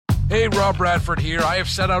Hey, Rob Bradford here. I have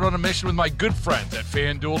set out on a mission with my good friends at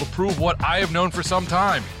FanDuel to prove what I have known for some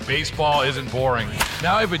time. Baseball isn't boring.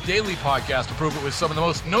 Now I have a daily podcast to prove it with some of the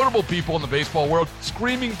most notable people in the baseball world,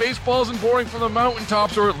 screaming baseball isn't boring from the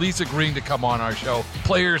mountaintops, or at least agreeing to come on our show.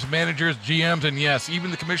 Players, managers, GMs, and yes, even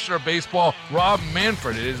the commissioner of baseball, Rob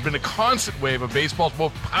Manfred. It has been a constant wave of baseball's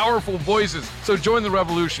most powerful voices. So join the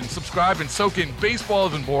revolution. Subscribe and soak in Baseball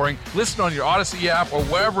Isn't Boring. Listen on your Odyssey app or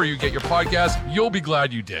wherever you get your podcasts. You'll be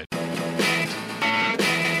glad you did.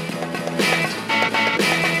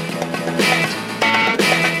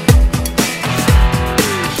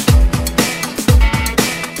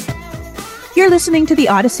 You're listening to the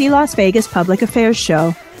Odyssey Las Vegas Public Affairs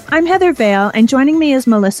Show. I'm Heather Vale, and joining me is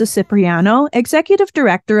Melissa Cipriano, Executive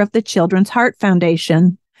Director of the Children's Heart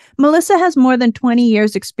Foundation. Melissa has more than 20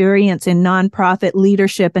 years' experience in nonprofit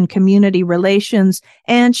leadership and community relations,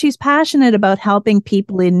 and she's passionate about helping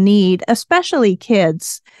people in need, especially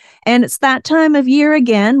kids. And it's that time of year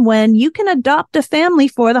again when you can adopt a family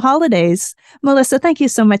for the holidays. Melissa, thank you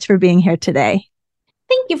so much for being here today.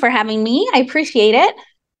 Thank you for having me. I appreciate it.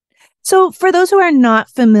 So for those who are not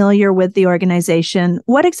familiar with the organization,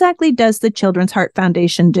 what exactly does the Children's Heart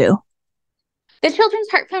Foundation do? The Children's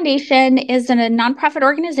Heart Foundation is a nonprofit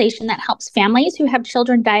organization that helps families who have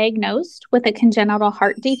children diagnosed with a congenital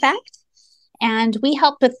heart defect. And we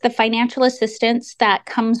help with the financial assistance that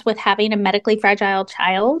comes with having a medically fragile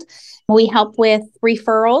child. We help with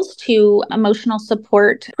referrals to emotional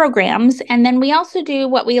support programs. And then we also do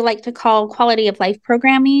what we like to call quality of life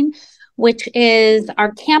programming, which is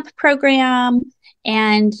our camp program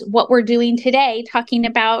and what we're doing today, talking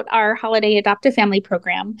about our holiday Adopt a Family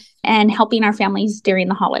program and helping our families during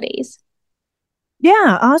the holidays.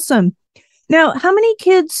 Yeah, awesome. Now, how many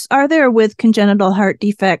kids are there with congenital heart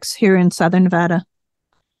defects here in Southern Nevada?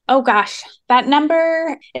 Oh gosh, that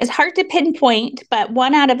number is hard to pinpoint, but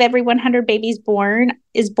 1 out of every 100 babies born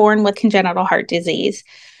is born with congenital heart disease.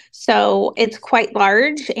 So it's quite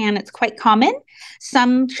large and it's quite common.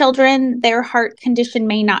 Some children, their heart condition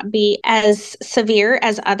may not be as severe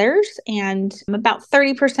as others. And about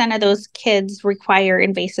 30% of those kids require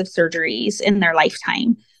invasive surgeries in their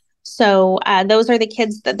lifetime. So those are the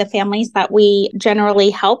kids, the families that we generally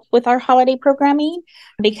help with our holiday programming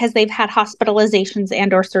because they've had hospitalizations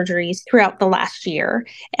and or surgeries throughout the last year.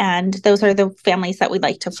 And those are the families that we'd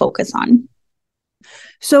like to focus on.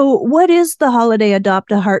 So what is the Holiday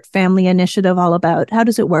Adopt a Heart Family Initiative all about? How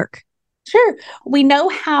does it work? Sure. We know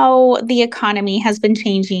how the economy has been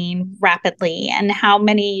changing rapidly and how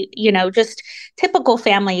many, just typical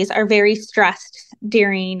families are very stressed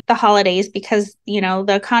during the holidays because, the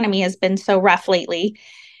economy has been so rough lately.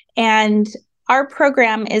 And our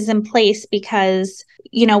program is in place because,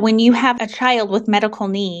 when you have a child with medical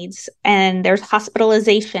needs and there's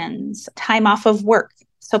hospitalizations, time off of work,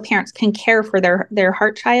 so parents can care for their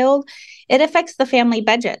heart child, it affects the family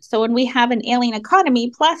budget. So when we have an ailing economy,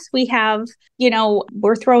 plus we have,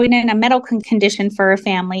 we're throwing in a medical condition for a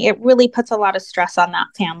family, it really puts a lot of stress on that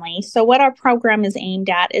family. So what our program is aimed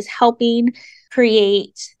at is helping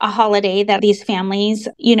create a holiday that these families,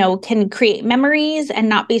 can create memories and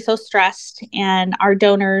not be so stressed. And our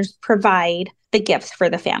donors provide the gifts for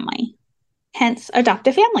the family. Hence, Adopt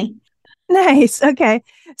a Family. Nice. Okay.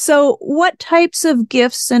 So what types of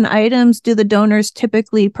gifts and items do the donors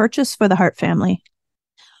typically purchase for the Heart family?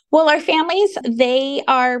 Well, our families, they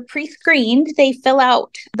are pre-screened. They fill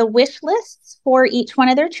out the wish lists for each one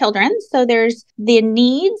of their children. So there's the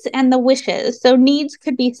needs and the wishes. So needs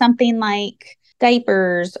could be something like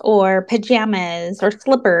diapers or pajamas or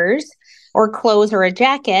slippers or clothes or a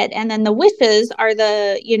jacket. And then the wishes are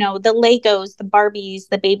the Legos, the Barbies,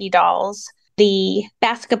 the baby dolls, the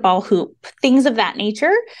basketball hoop, things of that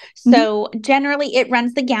nature. So generally it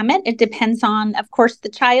runs the gamut. It depends on, of course, the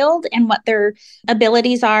child and what their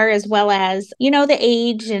abilities are, as well as, the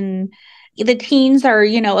age. And the teens are,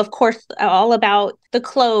 of course, all about the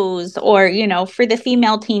clothes or, for the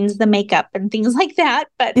female teens, the makeup and things like that.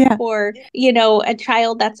 But for, a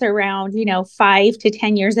child that's around, 5 to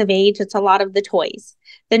 10 years of age, it's a lot of the toys,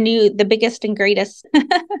 the biggest and greatest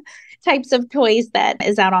types of toys that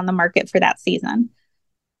is out on the market for that season.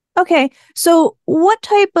 Okay. So what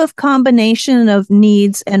type of combination of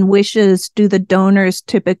needs and wishes do the donors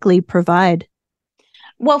typically provide?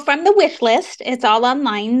 Well, from the wish list, it's all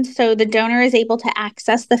online. So the donor is able to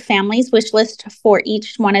access the family's wish list for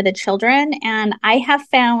each one of the children. And I have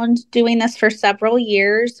found doing this for several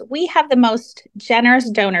years, we have the most generous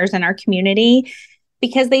donors in our community.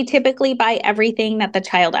 because they typically buy everything that the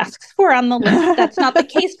child asks for on the list. That's not the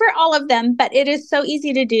case for all of them, but it is so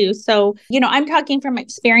easy to do. So, I'm talking from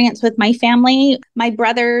experience with my family, my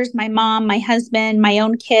brothers, my mom, my husband, my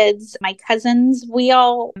own kids, my cousins, we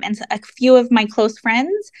all, and a few of my close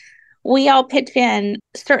friends, we all pitch in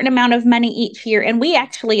a certain amount of money each year, and we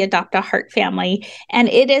actually adopt a heart family. And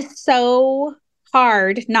it is so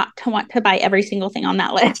hard not to want to buy every single thing on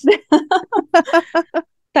that list.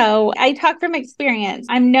 So I talk from experience.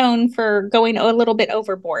 I'm known for going a little bit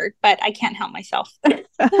overboard, but I can't help myself.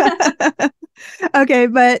 Okay,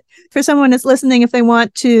 but for someone that's listening, if they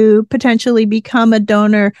want to potentially become a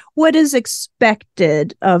donor, what is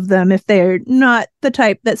expected of them if they're not the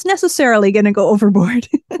type that's necessarily going to go overboard?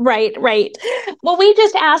 Right. Well, we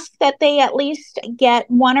just ask that they at least get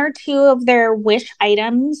one or two of their wish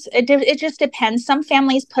items. It just depends. Some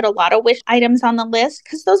families put a lot of wish items on the list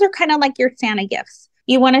because those are kind of like your Santa gifts.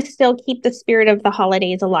 You want to still keep the spirit of the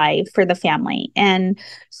holidays alive for the family. And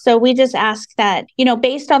so we just ask that,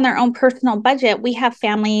 based on their own personal budget, we have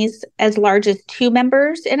families as large as 2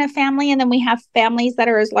 members in a family. And then we have families that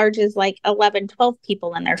are as large as like 11, 12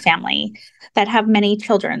 people in their family that have many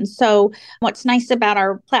children. So what's nice about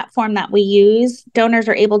our platform that we use, donors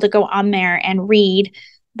are able to go on there and read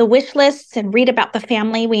the wish lists and read about the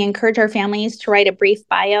family. We encourage our families to write a brief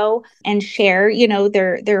bio and share,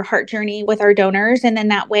 their heart journey with our donors. And then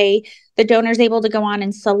that way the donor is able to go on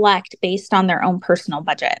and select based on their own personal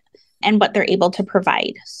budget and what they're able to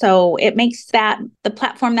provide. So it makes the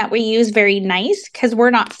platform that we use very nice because we're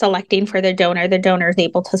not selecting for the donor. The donor is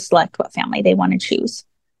able to select what family they want to choose.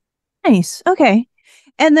 Nice. Okay.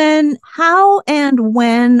 And then how and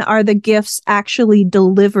when are the gifts actually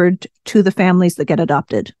delivered to the families that get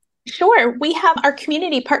adopted? Sure. We have our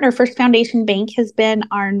community partner, First Foundation Bank, has been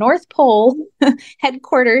our North Pole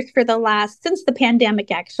headquarters since the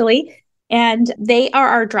pandemic, actually. And they are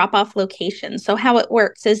our drop-off location. So how it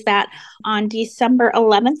works is that on December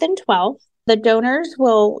 11th and 12th, the donors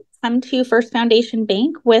will come to First Foundation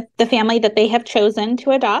Bank with the family that they have chosen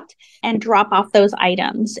to adopt and drop off those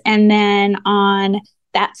items. And then on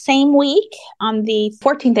that same week, on the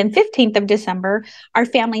 14th and 15th of December, our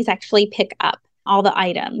families actually pick up all the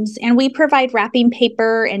items. And we provide wrapping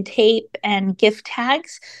paper and tape and gift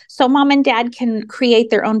tags so mom and dad can create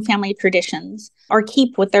their own family traditions or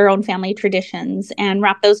keep with their own family traditions and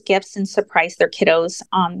wrap those gifts and surprise their kiddos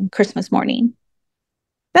on Christmas morning.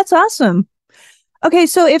 That's awesome. Okay,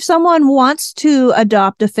 so if someone wants to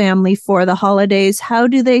adopt a family for the holidays, how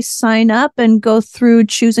do they sign up and go through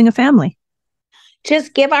choosing a family?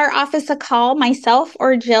 Just give our office a call. Myself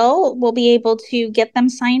or Jill will be able to get them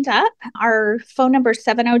signed up. Our phone number is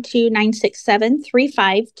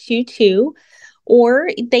 702-967-3522, or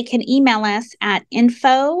they can email us at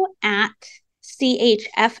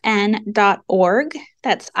info@chfn.org.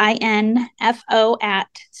 That's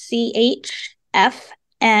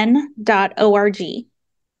info@chfn.org.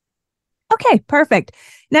 Okay, perfect.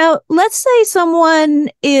 Now, let's say someone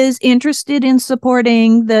is interested in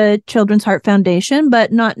supporting the Children's Heart Foundation,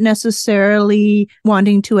 but not necessarily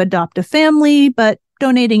wanting to adopt a family, but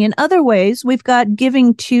donating in other ways. We've got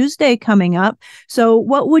Giving Tuesday coming up. So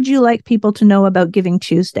what would you like people to know about Giving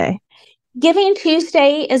Tuesday? Giving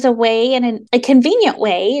Tuesday is a way and a convenient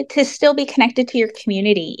way to still be connected to your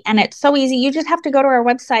community. And it's so easy. You just have to go to our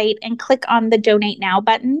website and click on the Donate Now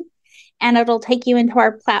button. And it'll take you into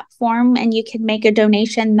our platform and you can make a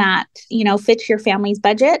donation that, fits your family's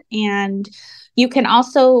budget. And you can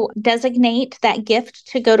also designate that gift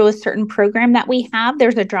to go to a certain program that we have.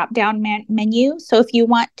 There's a drop-down menu. So if you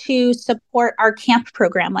want to support our camp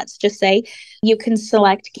program, let's just say, you can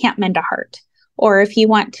select Camp Mend a Heart. Or if you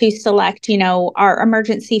want to select, our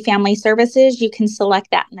emergency family services, you can select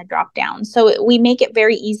that in the drop down. So we make it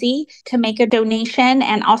very easy to make a donation.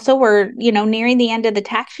 And also we're, nearing the end of the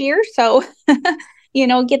tax year. So,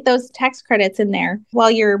 get those tax credits in there while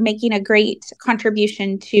you're making a great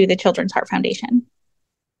contribution to the Children's Heart Foundation.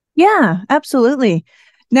 Yeah, absolutely.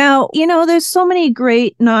 Now, there's so many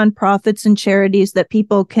great nonprofits and charities that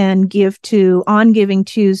people can give to on Giving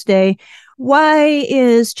Tuesday. Why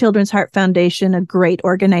is Children's Heart Foundation a great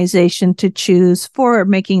organization to choose for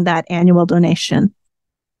making that annual donation?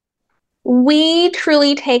 We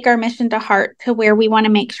truly take our mission to heart to where we want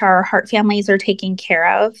to make sure our heart families are taken care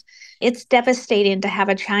of. It's devastating to have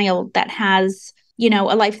a child that has,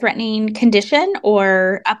 a life-threatening condition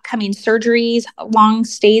or upcoming surgeries, long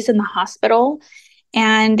stays in the hospital.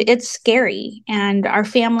 And it's scary. And our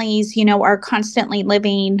families, are constantly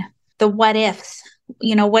living the what ifs.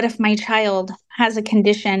 What if my child has a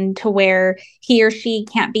condition to where he or she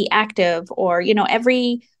can't be active, or,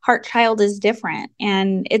 every heart child is different.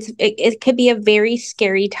 And it could be a very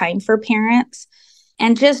scary time for parents.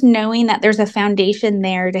 And just knowing that there's a foundation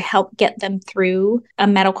there to help get them through a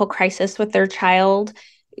medical crisis with their child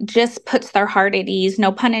just puts their heart at ease,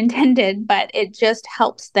 no pun intended, but it just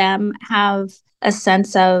helps them have a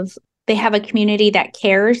sense of they have a community that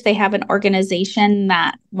cares. They have an organization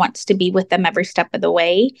that wants to be with them every step of the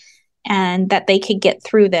way, and that they could get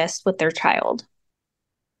through this with their child.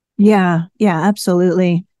 Yeah,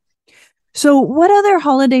 absolutely. So what other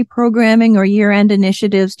holiday programming or year-end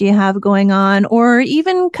initiatives do you have going on, or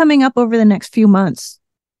even coming up over the next few months?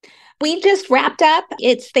 We just wrapped up.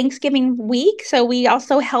 It's Thanksgiving week. So we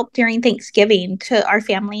also help during Thanksgiving to our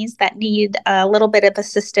families that need a little bit of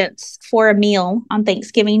assistance for a meal on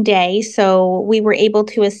Thanksgiving Day. So we were able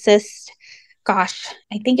to assist, I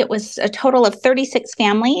think it was a total of 36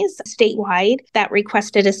 families statewide that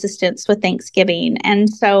requested assistance with Thanksgiving. And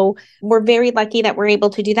so we're very lucky that we're able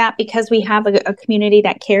to do that because we have a community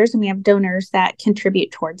that cares and we have donors that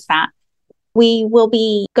contribute towards that. We will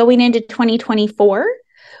be going into 2024.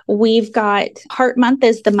 We've got Heart Month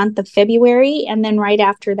is the month of February. And then right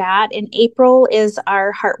after that, in April, is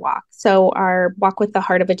our Heart Walk. So our Walk with the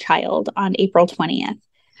Heart of a Child on April 20th.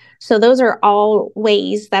 So those are all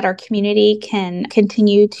ways that our community can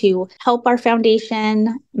continue to help our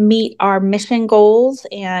foundation meet our mission goals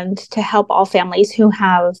and to help all families who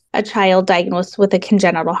have a child diagnosed with a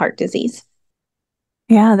congenital heart disease.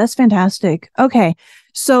 Yeah, that's fantastic. Okay.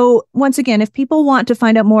 So once again, if people want to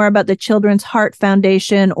find out more about the Children's Heart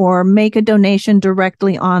Foundation or make a donation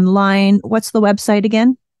directly online, what's the website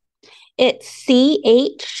again? It's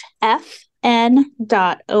chfn.org,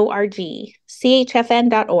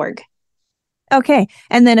 chfn.org. Okay.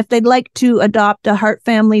 And then if they'd like to adopt a heart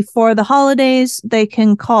family for the holidays, they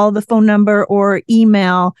can call the phone number or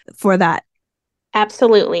email for that.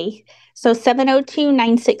 Absolutely. So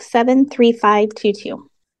 702-967-3522.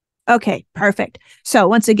 Okay, perfect. So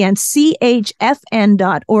once again, chfn.org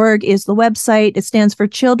is the website. It stands for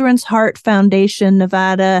Children's Heart Foundation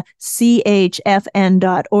Nevada, chfn.org.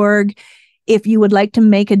 If you would like to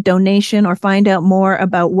make a donation or find out more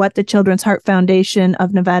about what the Children's Heart Foundation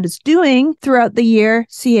of Nevada is doing throughout the year,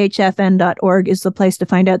 chfn.org is the place to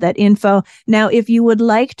find out that info. Now, if you would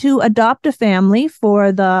like to adopt a family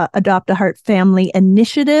for the Adopt a Heart Family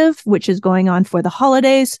Initiative, which is going on for the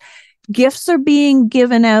holidays, gifts are being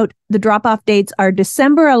given out. The drop-off dates are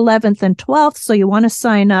December 11th and 12th, so you want to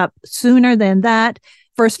sign up sooner than that.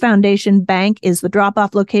 First Foundation Bank is the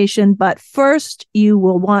drop-off location, but first you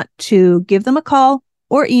will want to give them a call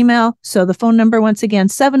or email. So the phone number, once again,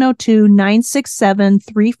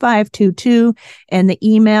 702-967-3522, and the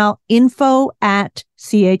email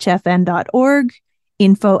info@chfn.org.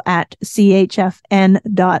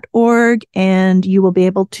 info@chfn.org, and you will be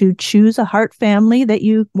able to choose a heart family that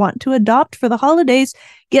you want to adopt for the holidays,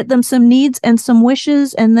 get them some needs and some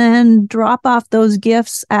wishes, and then drop off those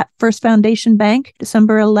gifts at First Foundation Bank,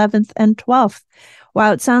 December 11th and 12th.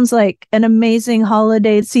 Wow, it sounds like an amazing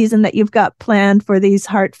holiday season that you've got planned for these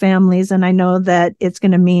heart families, and I know that it's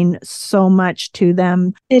going to mean so much to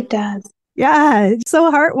them. It does. Yeah, it's so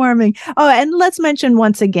heartwarming. Oh, and let's mention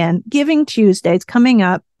once again, Giving Tuesday is coming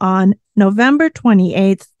up on November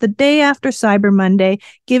 28th, the day after Cyber Monday.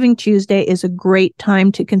 Giving Tuesday is a great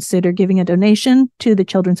time to consider giving a donation to the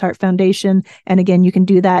Children's Heart Foundation. And again, you can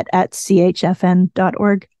do that at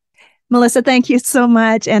chfn.org. Melissa, thank you so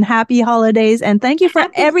much, and happy holidays. And thank you for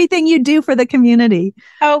everything you do for the community.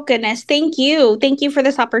 Oh, goodness. Thank you. Thank you for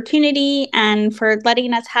this opportunity and for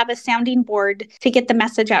letting us have a sounding board to get the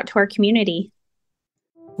message out to our community.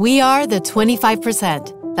 We are the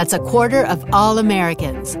 25%. That's a quarter of all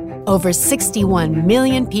Americans. Over 61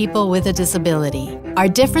 million people with a disability. Our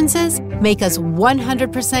differences make us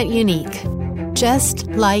 100% unique. Just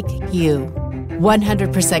like you.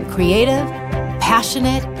 100% creative,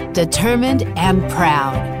 passionate, determined, and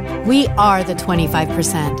proud. We are the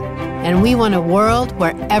 25%, and we want a world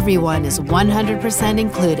where everyone is 100%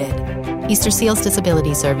 included. Easter Seals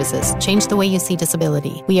Disability Services. Change the way you see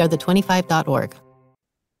disability. We are the 25.org.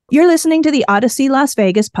 You're listening to the Odyssey Las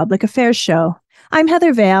Vegas Public Affairs Show. I'm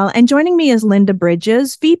Heather Vale, and joining me is Linda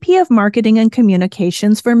Bridges, VP of Marketing and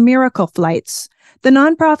Communications for Miracle Flights. The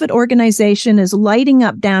nonprofit organization is lighting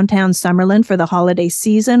up downtown Summerlin for the holiday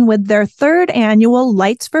season with their third annual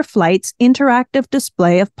Lights for Flights interactive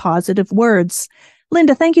display of positive words.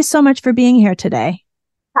 Linda, thank you so much for being here today.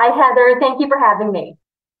 Hi, Heather. Thank you for having me.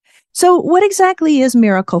 So what exactly is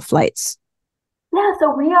Miracle Flights? Yeah,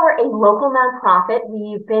 so we are a local nonprofit.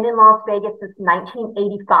 We've been in Las Vegas since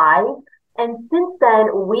 1985. And since then,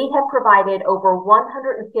 we have provided over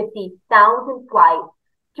 150,000 flights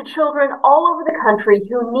to children all over the country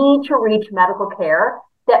who need to reach medical care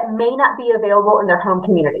that may not be available in their home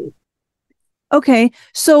communities. Okay,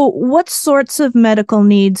 so what sorts of medical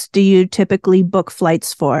needs do you typically book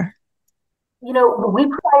flights for? You know, we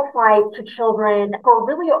provide flights to children for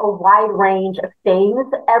really a wide range of things,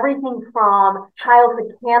 everything from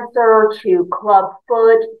childhood cancer to club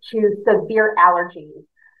foot to severe allergies.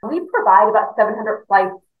 We provide about 700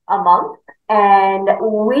 flights a month, and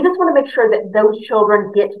we just want to make sure that those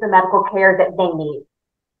children get to the medical care that they need.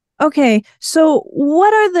 Okay, so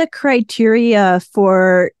what are the criteria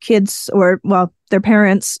for kids or, well, their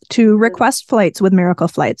parents to request flights with Miracle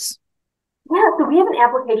Flights? Yeah, so we have an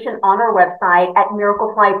application on our website at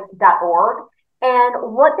miracleflights.org.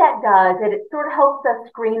 And what that does is it sort of helps us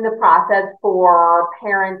screen the process for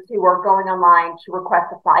parents who are going online to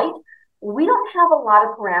request a flight. We don't have a lot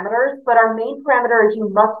of parameters, but our main parameter is you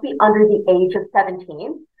must be under the age of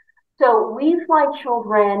 17. So we fly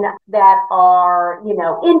children that are,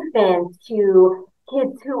 infants to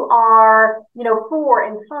kids who are, 4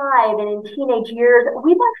 and 5 and in teenage years.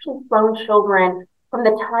 We've actually flown children from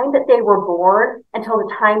the time that they were born until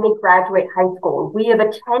the time they graduate high school. We have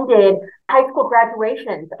attended high school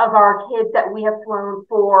graduations of our kids that we have flown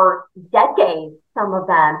for decades, some of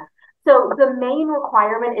them. So the main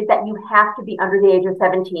requirement is that you have to be under the age of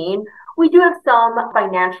 17. We do have some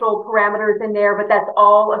financial parameters in there, but that's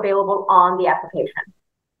all available on the application.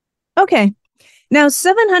 Okay. Now,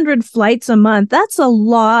 700 flights a month, that's a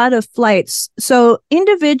lot of flights. So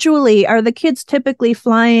individually, are the kids typically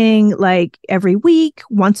flying like every week,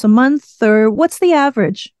 once a month, or what's the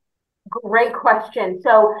average? Great question.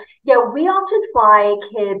 So, we often fly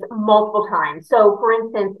kids multiple times. So, for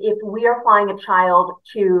instance, if we are flying a child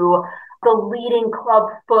to the leading club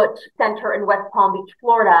foot center in West Palm Beach,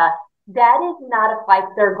 Florida, that is not a flight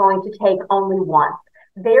they're going to take only once.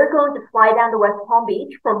 They're going to fly down to West Palm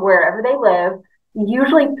Beach from wherever they live,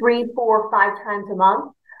 usually 3, 4, 5 times a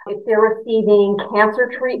month. If they're receiving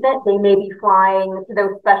cancer treatment, they may be flying to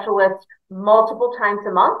those specialists multiple times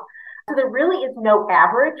a month. So there really is no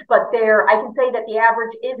average, but I can say that the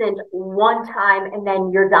average isn't one time and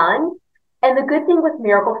then you're done. And the good thing with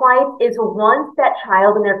Miracle Flights is once that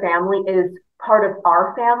child and their family is part of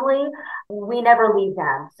our family, we never leave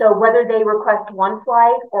them. So whether they request one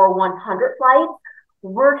flight or 100 flights,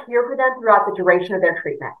 we're here for them throughout the duration of their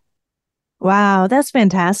treatment. Wow, that's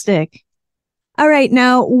fantastic. All right,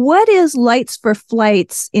 now what is Lights for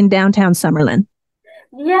Flights in downtown Summerlin?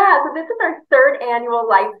 Yeah, so this is our 3rd annual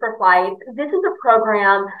Lights for Flights. This is a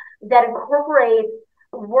program that incorporates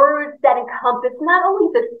words that encompass not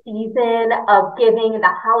only the season of giving and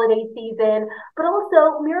the holiday season, but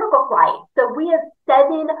also Miracle Flights. So we have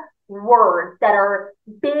 7 words that are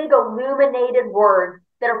big illuminated words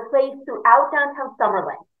that are placed throughout downtown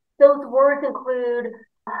Summerlin. Those words include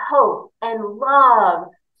hope and love,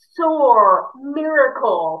 soar,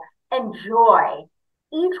 miracle, and joy.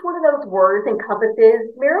 Each one of those words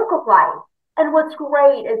encompasses Miracle Flights. And what's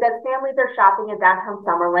great is that families are shopping in downtown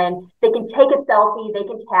Summerlin. They can take a selfie, they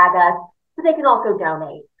can tag us, but they can also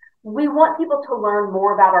donate. We want people to learn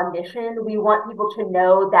more about our mission. We want people to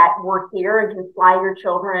know that we're here and can fly your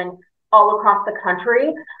children all across the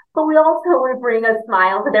country. But we also want to bring a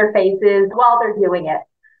smile to their faces while they're doing it.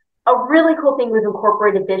 A really cool thing we've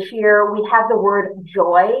incorporated this year, we have the word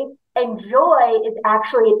joy. And Joy is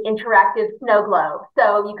actually an interactive snow globe.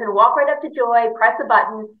 So you can walk right up to Joy, press a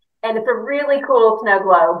button, and it's a really cool snow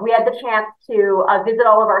globe. We had the chance to visit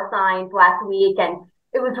all of our signs last week, and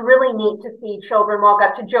it was really neat to see children walk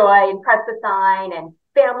up to Joy and press the sign, and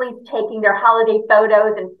families taking their holiday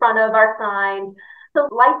photos in front of our signs. So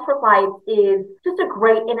Lights for Flights is just a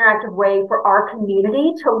great interactive way for our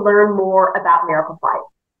community to learn more about Miracle Flights.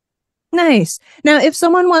 Nice. Now, if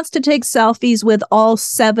someone wants to take selfies with all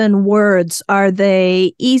 7 words, are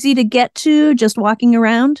they easy to get to just walking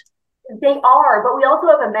around? They are, but we also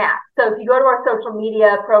have a map. So if you go to our social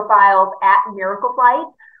media profiles at Miracle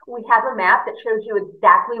Flights, we have a map that shows you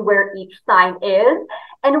exactly where each sign is.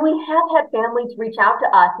 And we have had families reach out to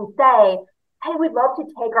us and say, hey, we'd love to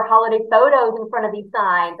take our holiday photos in front of these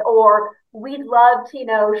signs, or we'd love to,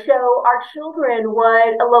 show our children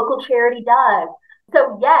what a local charity does.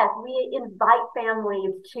 So yes, we invite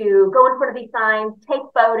families to go in front of these signs, take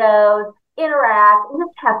photos, interact, and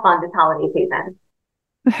just have fun this holiday season.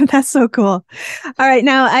 That's so cool. All right.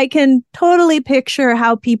 Now I can totally picture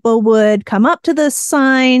how people would come up to the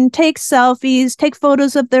sign, take selfies, take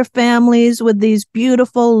photos of their families with these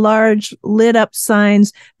beautiful, large lit up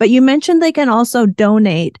signs. But you mentioned they can also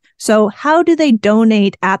donate. So how do they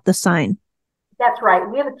donate at the sign? That's right.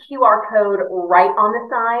 We have a QR code right on the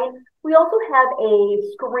sign. We also have a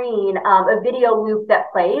screen, a video loop that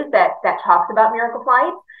plays that talks about Miracle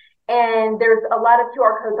Flights. And there's a lot of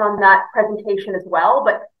QR codes on that presentation as well.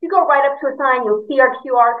 But if you go right up to a sign, you'll see our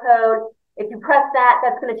QR code. If you press that,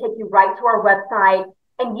 that's going to take you right to our website.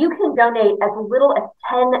 And you can donate as little as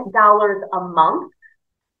 $10 a month.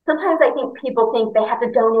 Sometimes I think people think they have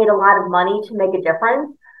to donate a lot of money to make a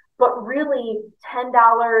difference. But really, $10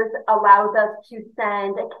 allows us to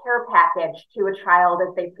send a care package to a child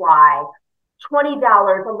as they fly. $20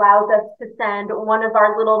 allows us to send one of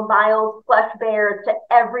our little Miles plush bears to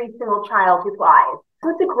every single child who flies.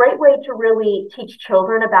 So it's a great way to really teach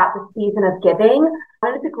children about the season of giving.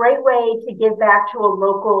 And it's a great way to give back to a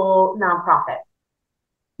local nonprofit.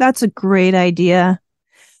 That's a great idea.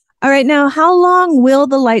 All right. Now, how long will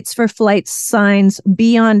the Lights for Flights signs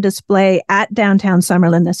be on display at Downtown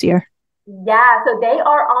Summerlin this year? Yeah, so they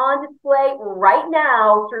are on display right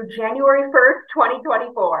now through January 1st,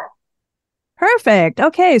 2024. Perfect.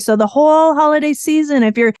 Okay. So the whole holiday season,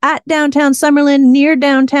 if you're at Downtown Summerlin, near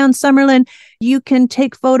Downtown Summerlin, you can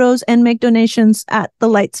take photos and make donations at the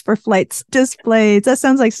Lights for Flights displays. That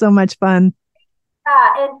sounds like so much fun.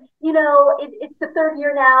 Yeah, and you know, it's the third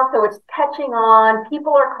year now, so it's catching on.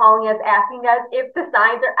 People are calling us, asking us if the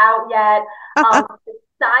signs are out yet. The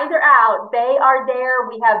signs are out. They are there.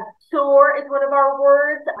 We have soar is one of our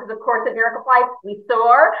words, because of course at Miracle Flights, we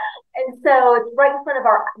soar. And so it's right in front of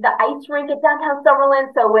the ice rink at Downtown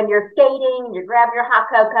Summerlin. So when you're skating and you're grabbing your hot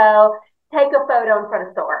cocoa, take a photo in front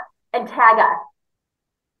of soar and tag us.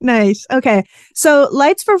 Nice. Okay. So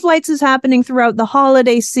Lights for Flights is happening throughout the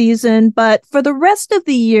holiday season, but for the rest of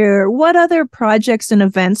the year, what other projects and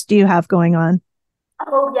events do you have going on?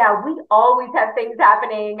 Oh, yeah, we always have things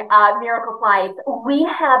happening at Miracle Flights. We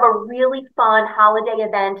have a really fun holiday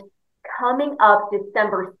event coming up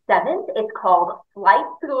December 7th. It's called Flight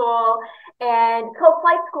School, and it's called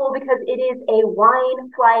Flight School because it is a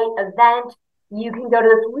wine flight event. You can go to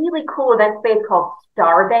this really cool event space called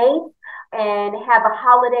Starbase and have a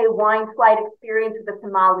holiday wine flight experience with a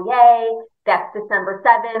sommelier. That's December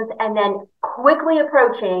 7th. And then quickly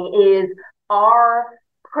approaching is our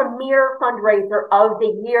premier fundraiser of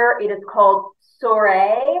the year. It is called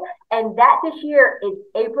Soirée, and that this year is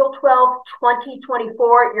April 12th,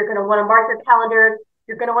 2024. You're going to want to mark your calendars.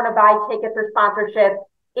 You're going to want to buy tickets or sponsorship.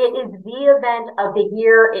 It is the event of the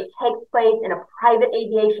year. It takes place in a private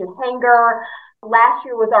aviation hangar. Last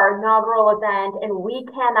year was our inaugural event, and we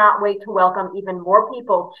cannot wait to welcome even more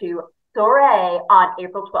people to Soirée on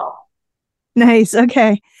April 12th. Nice.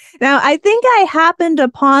 Okay. Now, I think I happened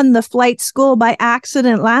upon the Flight School by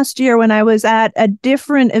accident last year when I was at a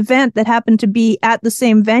different event that happened to be at the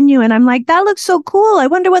same venue. And I'm like, that looks so cool. I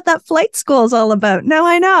wonder what that Flight School is all about. Now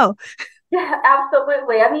I know. Yeah,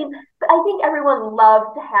 absolutely. I mean, I think everyone loves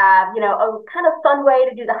to have, a kind of fun way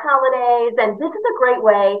to do the holidays. And this is a great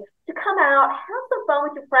way to come out, have some fun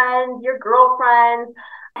with your friends, your girlfriends,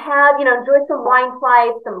 enjoy some wine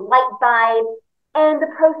flights, some light bites. And the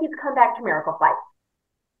proceeds come back to Miracle Flights.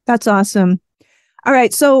 That's awesome. All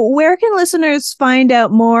right. So where can listeners find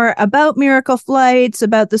out more about Miracle Flights,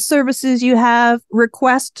 about the services you have,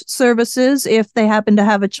 request services if they happen to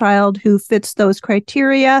have a child who fits those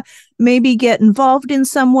criteria, maybe get involved in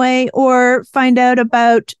some way, or find out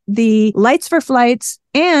about the Lights for Flights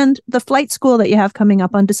and the Flight School that you have coming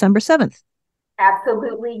up on December 7th?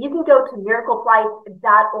 Absolutely. You can go to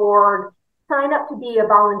miracleflights.org. Sign up to be a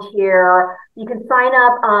volunteer. You can sign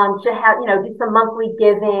up to have, do some monthly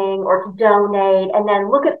giving or to donate, and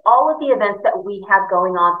then look at all of the events that we have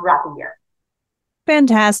going on throughout the year.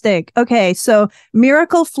 Fantastic. Okay, so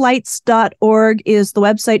miracleflights.org is the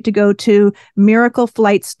website to go to,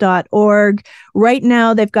 miracleflights.org. Right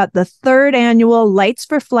now, they've got the third annual Lights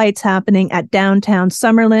for Flights happening at Downtown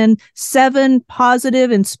Summerlin. 7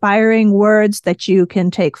 positive, inspiring words that you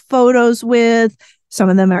can take photos with. Some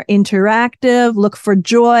of them are interactive. Look for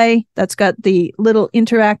joy. That's got the little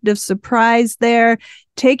interactive surprise there.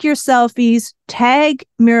 Take your selfies, tag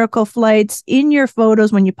Miracle Flights in your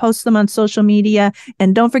photos when you post them on social media.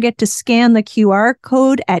 And don't forget to scan the QR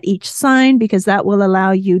code at each sign, because that will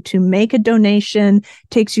allow you to make a donation.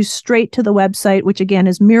 Takes you straight to the website, which again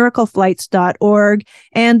is miracleflights.org.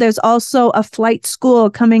 And there's also a flight school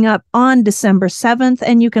coming up on December 7th.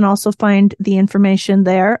 And you can also find the information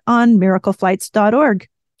there on miracleflights.org.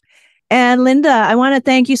 And Linda, I want to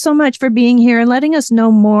thank you so much for being here and letting us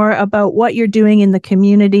know more about what you're doing in the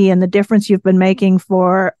community and the difference you've been making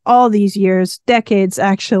for all these years, decades,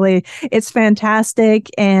 actually. It's fantastic.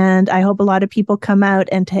 And I hope a lot of people come out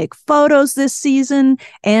and take photos this season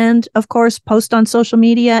and, of course, post on social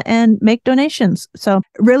media and make donations. So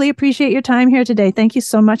really appreciate your time here today. Thank you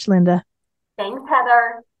so much, Linda. Thanks,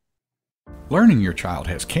 Heather. Learning your child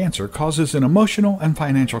has cancer causes an emotional and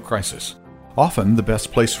financial crisis. Often, the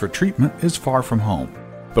best place for treatment is far from home.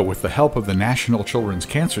 But with the help of the National Children's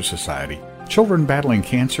Cancer Society, children battling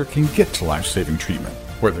cancer can get to life-saving treatment,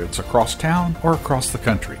 whether it's across town or across the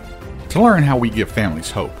country. To learn how we give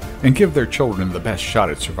families hope and give their children the best shot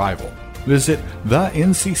at survival, visit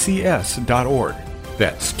thenccs.org.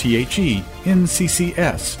 That's THENCCS.org.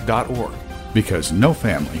 Because no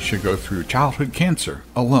family should go through childhood cancer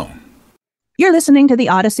alone. You're listening to the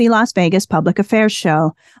Odyssey Las Vegas Public Affairs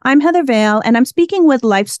Show. I'm Heather Vale, and I'm speaking with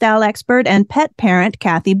lifestyle expert and pet parent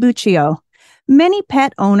Kathy Buccio. Many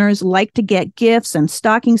pet owners like to get gifts and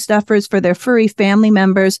stocking stuffers for their furry family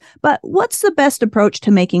members, but what's the best approach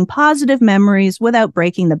to making positive memories without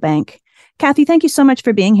breaking the bank? Kathy, thank you so much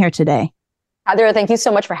for being here today. Heather, thank you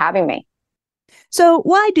so much for having me. So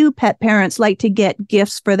why do pet parents like to get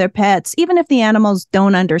gifts for their pets, even if the animals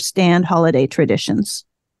don't understand holiday traditions?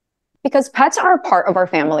 Because pets are a part of our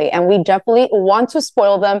family and we definitely want to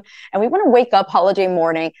spoil them and we want to wake up holiday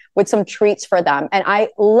morning with some treats for them. And I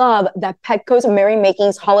love that Petco's Merry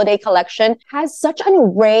Makings holiday collection has such an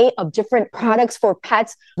array of different products for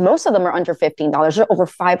pets. Most of them are under $15. There are over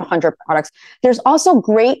 500 products. There's also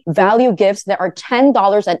great value gifts that are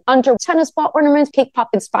 $10 and under: tennis ball ornaments, cake pop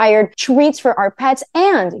inspired treats for our pets,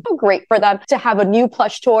 and great for them to have a new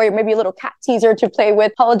plush toy or maybe a little cat teaser to play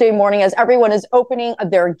with holiday morning as everyone is opening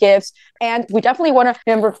their gifts. And we definitely want to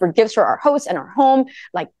remember for gifts for our hosts and our home,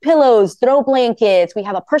 like pillows, throw blankets. We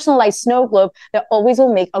have a personalized snow globe that always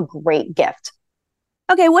will make a great gift.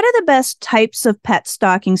 Okay, what are the best types of pet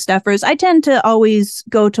stocking stuffers? I tend to always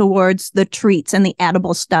go towards the treats and the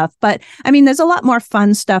edible stuff, but I mean, there's a lot more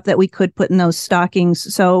fun stuff that we could put in those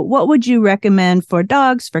stockings. So what would you recommend for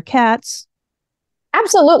dogs, for cats?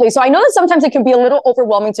 Absolutely. So I know that sometimes it can be a little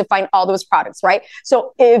overwhelming to find all those products, right?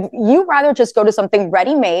 So if you rather just go to something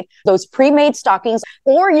ready-made, those pre-made stockings,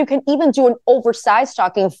 or you can even do an oversized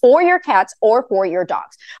stocking for your cats or for your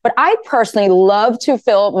dogs. But I personally love to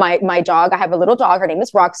fill my dog. I have a little dog. Her name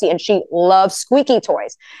is Roxy, and she loves squeaky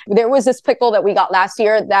toys. There was this pickle that we got last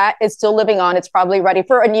year that is still living on. It's probably ready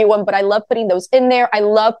for a new one, but I love putting those in there. I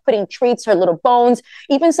love putting treats, her little bones,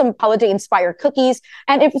 even some holiday-inspired cookies.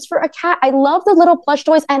 And if it's for a cat, I love the little plush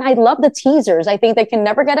toys, and I love the teasers. I think they can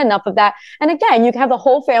never get enough of that. And again, you can have the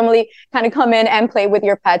whole family kind of come in and play with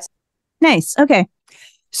your pets. Nice. Okay.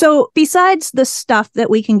 So besides the stuff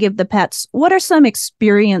that we can give the pets, what are some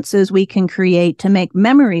experiences we can create to make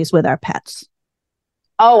memories with our pets?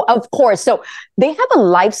 Oh, of course. So they have a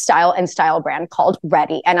lifestyle and style brand called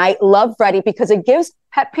Ready. And I love Ready because it gives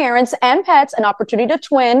pet parents and pets an opportunity to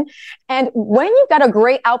twin. And when you've got a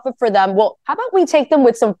great outfit for them, well, how about we take them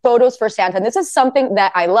with some photos for Santa? And this is something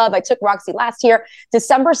that I love. I took Roxy last year,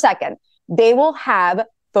 December 2nd. They will have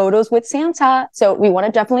photos with Santa. So we want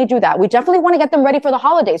to definitely do that. We definitely want to get them ready for the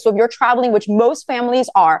holidays. So if you're traveling, which most families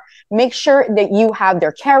are, make sure that you have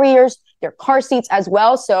their carriers, their car seats as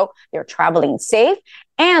well, so they're traveling safe.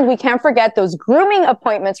 And we can't forget those grooming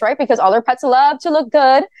appointments, right? Because all our pets love to look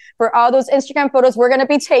good for all those Instagram photos we're going to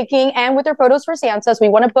be taking and with their photos for Santa. So we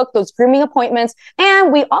want to book those grooming appointments.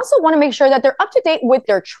 And we also want to make sure that they're up to date with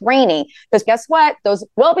their training. Because guess what? Those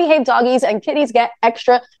well-behaved doggies and kitties get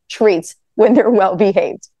extra treats when they're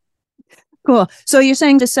well-behaved. Cool. So you're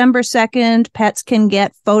saying December 2nd, pets can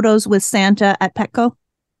get photos with Santa at Petco?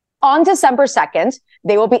 On December 2nd,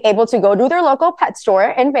 they will be able to go to their local pet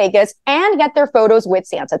store in Vegas and get their photos with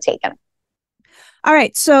Santa taken. All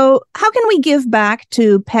right. So how can we give back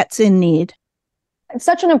to pets in need? It's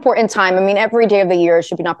such an important time. I mean, every day of the year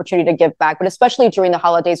should be an opportunity to give back, but especially during the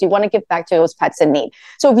holidays, you want to give back to those pets in need.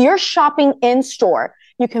 So if you're shopping in store,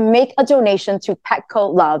 you can make a donation to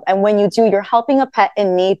Petco Love. And when you do, you're helping a pet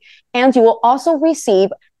in need, and you will also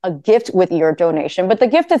receive a gift with your donation. But the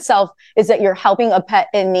gift itself is that you're helping a pet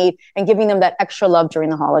in need and giving them that extra love during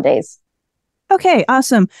the holidays. Okay,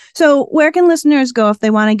 awesome. So where can listeners go if they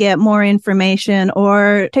want to get more information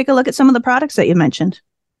or take a look at some of the products that you mentioned?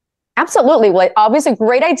 Absolutely. Well, obviously a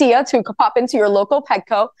great idea to pop into your local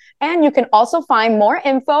Petco. And you can also find more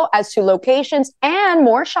info as to locations and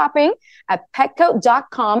more shopping at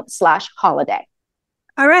petco.com/holiday.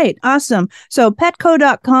 All right. Awesome. So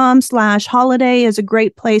petco.com/holiday is a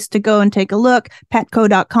great place to go and take a look.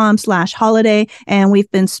 Petco.com/holiday. And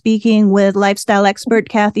we've been speaking with lifestyle expert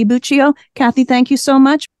Kathy Buccio. Kathy, thank you so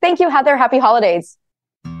much. Thank you, Heather. Happy holidays.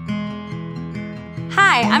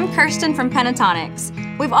 Hi, I'm Kirsten from Pentatonics.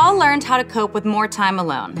 We've all learned how to cope with more time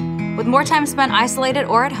alone. With more time spent isolated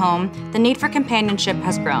or at home, the need for companionship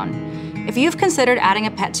has grown. If you've considered adding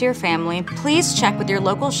a pet to your family, please check with your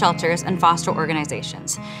local shelters and foster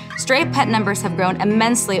organizations. Stray pet numbers have grown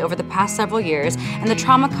immensely over the past several years, and the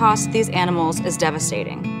trauma cost to these animals is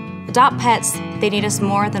devastating. Adopt pets, they need us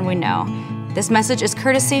more than we know. This message is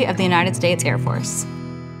courtesy of the United States Air Force.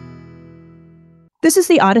 This is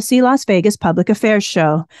the Odyssey Las Vegas Public Affairs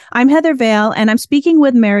Show. I'm Heather Vale, and I'm speaking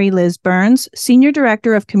with Mary Liz Burns, Senior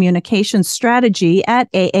Director of Communications Strategy at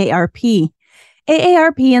AARP.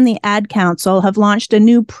 AARP and the Ad Council have launched a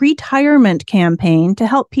new pre-retirement campaign to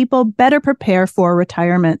help people better prepare for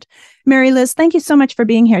retirement. Mary Liz, thank you so much for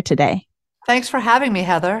being here today. Thanks for having me,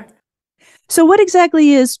 Heather. So what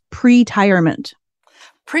exactly is pre-retirement?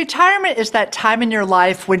 Pre-retirement is that time in your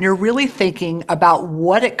life when you're really thinking about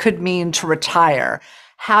what it could mean to retire.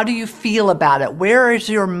 How do you feel about it? Where is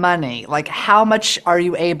your money? Like, how much are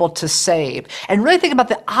you able to save? And really think about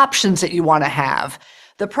the options that you want to have.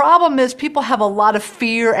 The problem is people have a lot of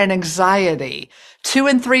fear and anxiety. 2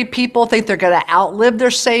 in 3 people think they're going to outlive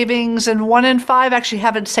their savings, and 1 in 5 actually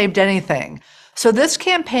haven't saved anything. So this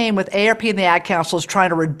campaign with AARP and the Ad Council is trying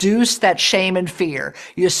to reduce that shame and fear.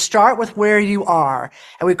 You start with where you are.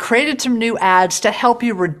 And we created some new ads to help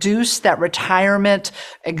you reduce that retirement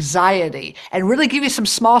anxiety and really give you some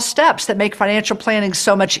small steps that make financial planning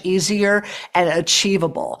so much easier and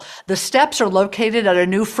achievable. The steps are located at a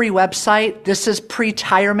new free website. This is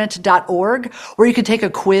pretirement.org, where you can take a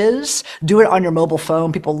quiz, do it on your mobile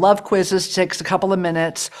phone. People love quizzes. It takes a couple of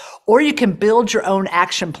minutes. Or you can build your own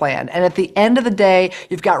action plan. And at the end of the day,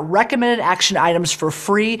 you've got recommended action items for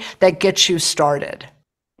free that get you started.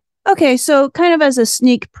 Okay, so kind of as a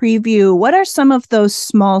sneak preview, what are some of those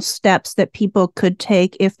small steps that people could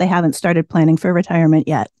take if they haven't started planning for retirement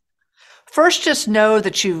yet? First, just know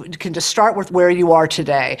that you can just start with where you are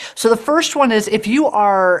today. So the first one is if you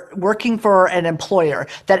are working for an employer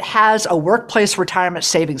that has a workplace retirement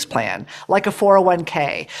savings plan, like a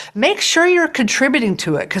 401k, make sure you're contributing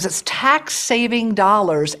to it because it's tax saving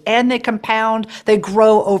dollars and they compound, they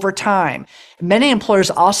grow over time. Many employers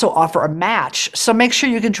also offer a match, so make sure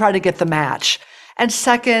you can try to get the match. And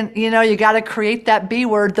second, you got to create that B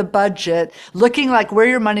word, the budget, looking like where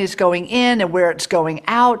your money is going in and where it's going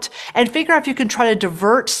out, and figure out if you can try to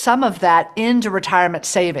divert some of that into retirement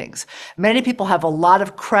savings. Many people have a lot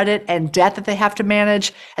of credit and debt that they have to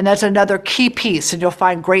manage, and that's another key piece, and you'll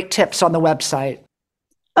find great tips on the website.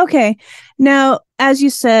 Okay. Now, as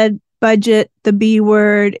you said, budget, the B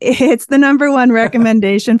word, it's the number one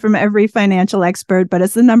recommendation from every financial expert, but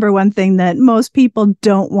it's the number one thing that most people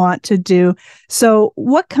don't want to do. So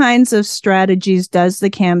what kinds of strategies does the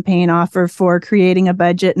campaign offer for creating a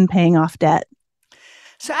budget and paying off debt?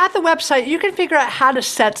 So at the website, you can figure out how to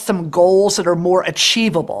set some goals that are more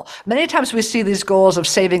achievable. Many times we see these goals of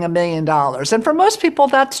saving $1 million. And for most people,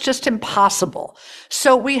 that's just impossible.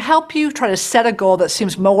 So we help you try to set a goal that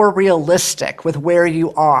seems more realistic with where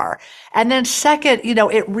you are. And then second,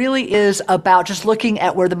 it really is about just looking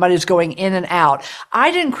at where the money is going in and out.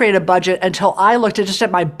 I didn't create a budget until I looked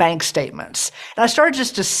at my bank statements. And I started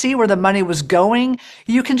just to see where the money was going.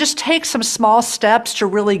 You can just take some small steps to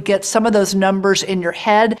really get some of those numbers in your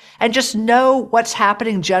head and just know what's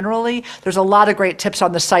happening generally. There's a lot of great tips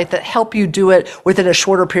on the site that help you do it within a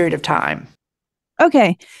shorter period of time.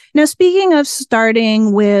 Okay. Now, speaking of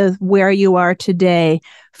starting with where you are today,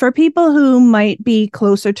 for people who might be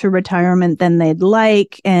closer to retirement than they'd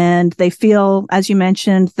like, and they feel, as you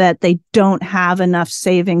mentioned, that they don't have enough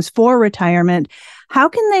savings for retirement, how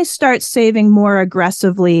can they start saving more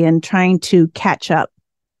aggressively and trying to catch up?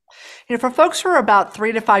 For folks who are about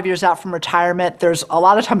 3 to 5 years out from retirement, there's a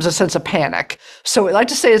lot of times a sense of panic. So what I like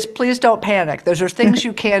to say is, please don't panic. Those are things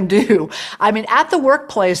you can do. At the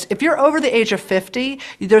workplace, if you're over the age of 50,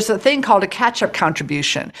 there's a thing called a catch-up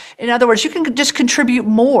contribution. In other words, you can just contribute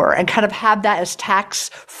more and kind of have that as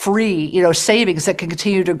tax-free, savings that can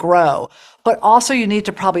continue to grow. but also you need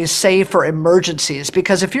to probably save for emergencies,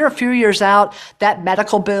 because if you're a few years out, that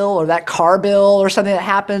medical bill or that car bill or something that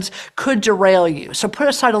happens could derail you. So put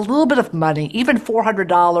aside a little bit of money, even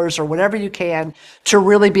 $400 or whatever you can, to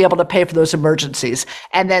really be able to pay for those emergencies,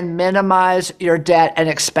 and then minimize your debt and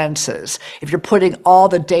expenses. If you're putting all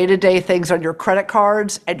the day-to-day things on your credit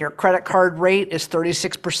cards and your credit card rate is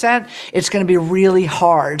 36%, it's going to be really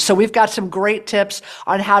hard. So we've got some great tips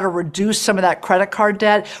on how to reduce some of that credit card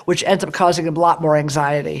debt, which ends up causing a lot more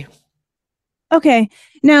anxiety. Okay.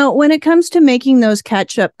 Now, when it comes to making those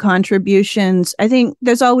catch-up contributions, I think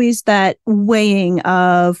there's always that weighing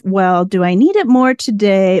of, well, do I need it more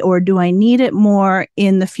today or do I need it more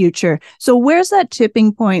in the future? So where's that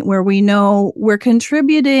tipping point where we know we're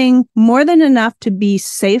contributing more than enough to be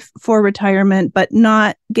safe for retirement, but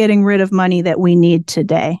not getting rid of money that we need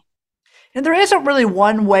today? And there isn't really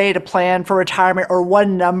one way to plan for retirement or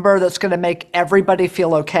one number that's going to make everybody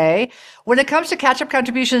feel okay. When it comes to catch-up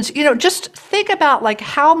contributions, just think about like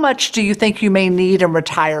how much do you think you may need in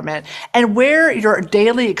retirement and where your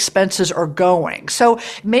daily expenses are going. So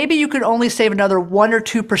maybe you could only save another 1 or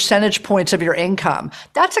 2 percentage points of your income.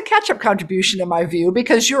 That's a catch-up contribution in my view,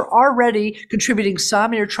 because you're already contributing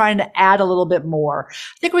some and you're trying to add a little bit more.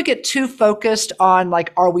 I think we get too focused on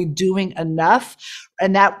like, are we doing enough?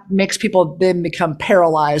 And that makes people then become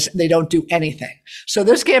paralyzed and they don't do anything. So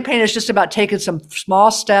this campaign is just about taking some small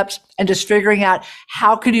steps and just figuring out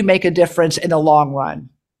how can you make a difference in the long run.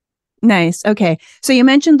 Nice. Okay. So you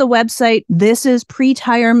mentioned the website,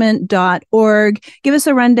 thisispretirement.org. Give us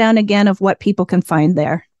a rundown again of what people can find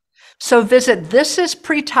there. So visit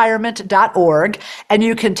thisispretirement.org and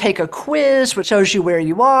you can take a quiz which shows you where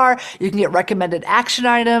you are. You can get recommended action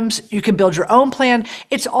items. You can build your own plan.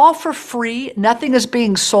 It's all for free. Nothing is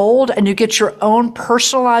being sold, and you get your own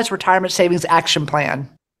personalized retirement savings action plan.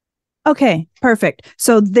 Okay, perfect.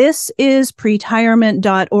 So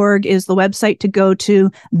thisispretirement.org is the website to go to.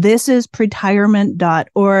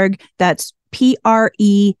 Thisispretirement.org. That's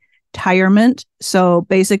Pretirement. So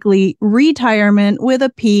basically retirement with a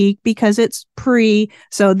P because it's pre.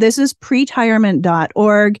 So this is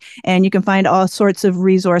pretirement.org, and you can find all sorts of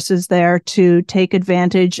resources there to take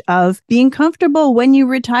advantage of being comfortable when you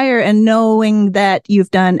retire and knowing that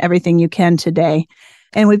you've done everything you can today.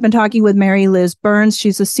 And we've been talking with Mary Liz Burns.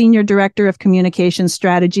 She's the Senior Director of Communication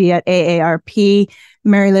Strategy at AARP.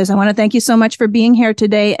 Mary Liz, I want to thank you so much for being here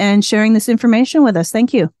today and sharing this information with us.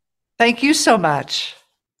 Thank you. Thank you so much.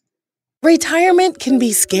 Retirement can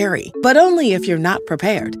be scary, but only if you're not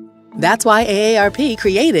prepared. That's why AARP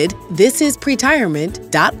created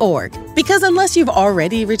thisispretirement.org. Because unless you've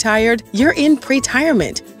already retired, you're in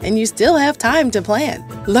pretirement, and you still have time to plan.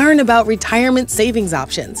 Learn about retirement savings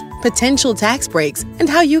options, potential tax breaks, and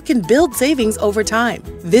how you can build savings over time.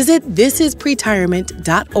 Visit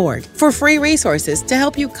thisispretirement.org for free resources to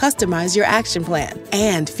help you customize your action plan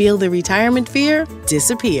and feel the retirement fear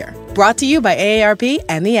disappear. Brought to you by AARP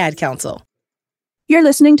and the Ad Council. You're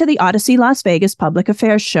listening to the Odyssey Las Vegas Public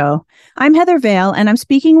Affairs Show. I'm Heather Vale, and I'm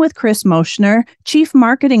speaking with Chris Moschner, Chief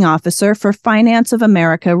Marketing Officer for Finance of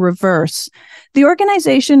America Reverse. The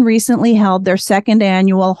organization recently held their second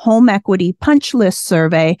annual Home Equity Punch List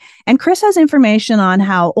survey, and Chris has information on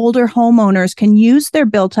how older homeowners can use their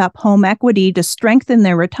built-up home equity to strengthen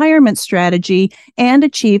their retirement strategy and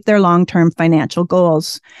achieve their long-term financial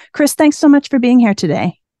goals. Chris, thanks so much for being here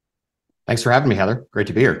today. Thanks for having me, Heather. Great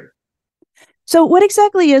to be here. So what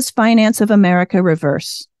exactly is Finance of America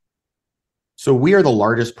Reverse? So we are the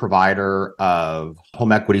largest provider of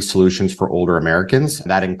home equity solutions for older Americans.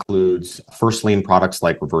 That includes first lien products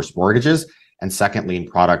like reverse mortgages and second lien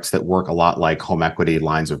products that work a lot like home equity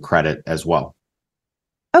lines of credit as well.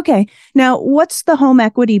 Okay. Now, what's the Home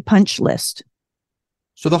Equity Punch List?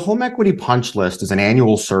 So the Home Equity Punch List is an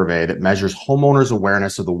annual survey that measures homeowners'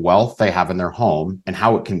 awareness of the wealth they have in their home and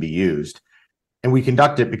how it can be used. And we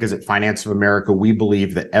conduct it because at Finance of America, we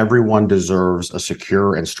believe that everyone deserves a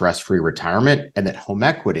secure and stress-free retirement, and that home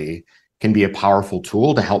equity can be a powerful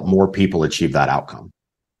tool to help more people achieve that outcome.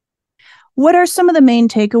 What are some of the main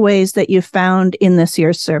takeaways that you found in this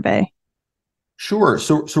year's survey? Sure.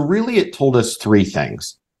 So really it told us three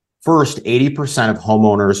things. First, 80% of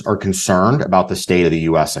homeowners are concerned about the state of the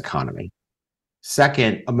U.S. economy.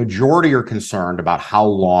 Second, a majority are concerned about how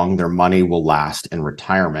long their money will last in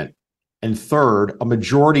retirement. And third, a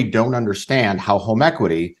majority don't understand how home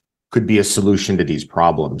equity could be a solution to these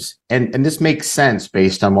problems. And this makes sense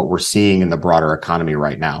based on what we're seeing in the broader economy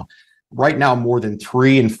right now. Right now, more than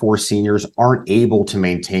 3 in 4 seniors aren't able to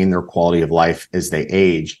maintain their quality of life as they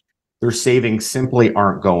age. Their savings simply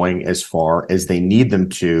aren't going as far as they need them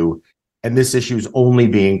to. And this issue is only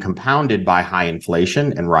being compounded by high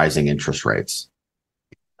inflation and rising interest rates.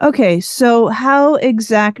 Okay, so how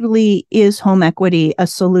exactly is home equity a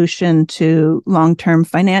solution to long-term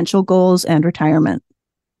financial goals and retirement?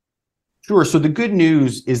 Sure. So the good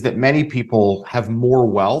news is that many people have more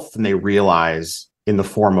wealth than they realize in the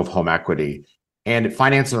form of home equity. And at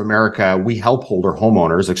Finance of America, we help older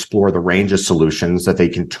homeowners explore the range of solutions that they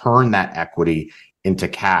can turn that equity into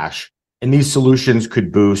cash. And these solutions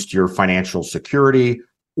could boost your financial security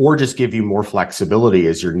or just give you more flexibility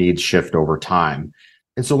as your needs shift over time.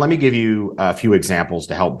 And so let me give you a few examples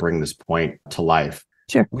to help bring this point to life.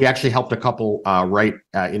 Sure. We actually helped a couple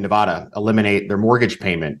in Nevada eliminate their mortgage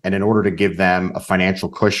payment. And in order to give them a financial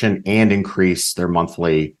cushion and increase their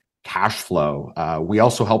monthly cash flow, we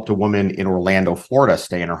also helped a woman in Orlando, Florida,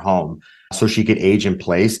 stay in her home so she could age in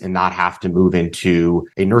place and not have to move into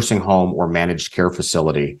a nursing home or managed care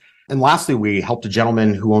facility. And lastly, we helped a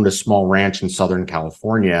gentleman who owned a small ranch in Southern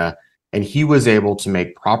California, and he was able to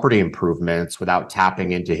make property improvements without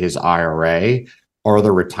tapping into his IRA or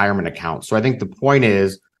other retirement account. So I think the point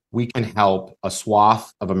is we can help a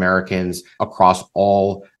swath of Americans across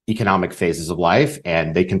all economic phases of life,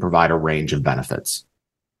 and they can provide a range of benefits.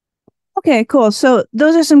 Okay, cool. So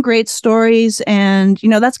those are some great stories. And,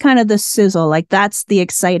 that's kind of the sizzle, like that's the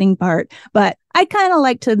exciting part. But I'd kind of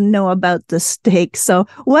like to know about the steak. So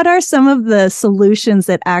what are some of the solutions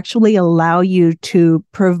that actually allow you to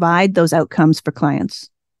provide those outcomes for clients?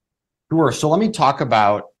 Sure. So let me talk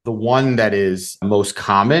about the one that is most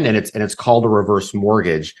common, and it's called a reverse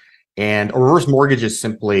mortgage. And a reverse mortgage is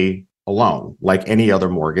simply a loan like any other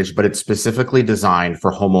mortgage, but it's specifically designed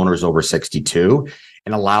for homeowners over 62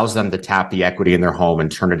 and allows them to tap the equity in their home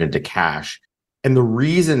and turn it into cash. And the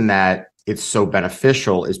reason that it's so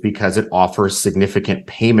beneficial is because it offers significant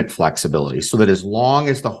payment flexibility so that as long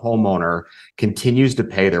as the homeowner continues to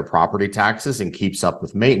pay their property taxes and keeps up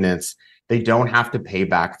with maintenance, they don't have to pay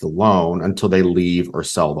back the loan until they leave or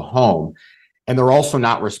sell the home. And they're also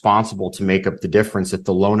not responsible to make up the difference if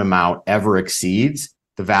the loan amount ever exceeds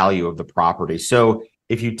the value of the property. So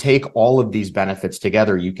if you take all of these benefits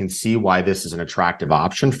together, you can see why this is an attractive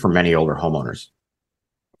option for many older homeowners.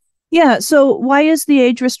 Yeah. So why is the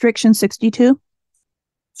age restriction 62?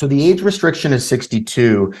 So the age restriction is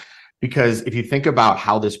 62 because if you think about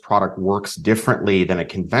how this product works differently than a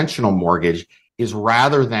conventional mortgage, is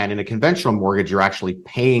rather than in a conventional mortgage, you're actually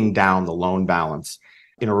paying down the loan balance.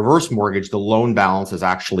 In a reverse mortgage, the loan balance is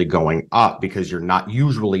actually going up because you're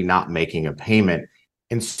usually not making a payment.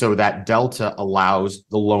 And so that delta allows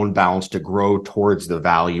the loan balance to grow towards the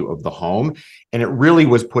value of the home. And it really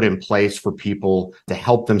was put in place for people to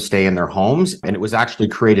help them stay in their homes. And it was actually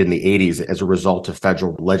created in the 80s as a result of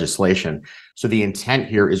federal legislation. So the intent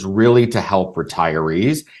here is really to help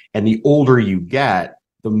retirees. And the older you get,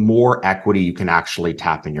 the more equity you can actually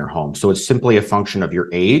tap in your home. So it's simply a function of your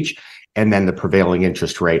age and then the prevailing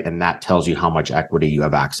interest rate. And that tells you how much equity you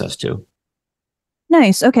have access to.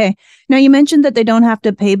 Nice. Okay. Now you mentioned that they don't have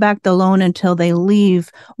to pay back the loan until they leave.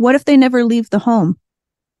 What if they never leave the home?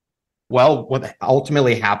 Well, what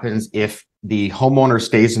ultimately happens if the homeowner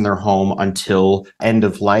stays in their home until end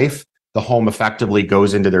of life, the home effectively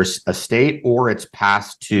goes into their estate or it's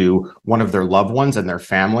passed to one of their loved ones and their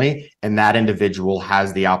family. And that individual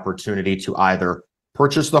has the opportunity to either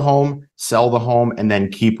purchase the home, sell the home, and then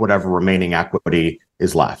keep whatever remaining equity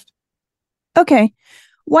is left. Okay.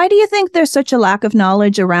 Why do you think there's such a lack of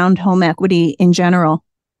knowledge around home equity in general?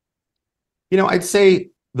 I'd say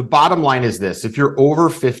the bottom line is this. If you're over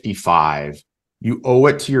 55, you owe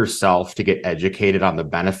it to yourself to get educated on the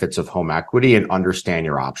benefits of home equity and understand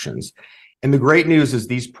your options. And the great news is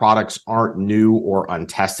these products aren't new or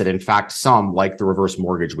untested. In fact, some, like the reverse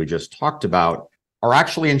mortgage we just talked about, are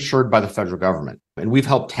actually insured by the federal government. And we've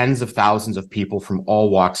helped tens of thousands of people from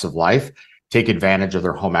all walks of life take advantage of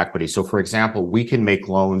their home equity. So for example, we can make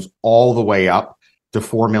loans all the way up to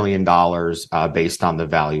 $4 million based on the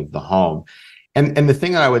value of the home. And the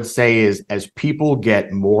thing that I would say is as people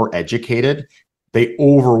get more educated, they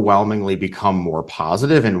overwhelmingly become more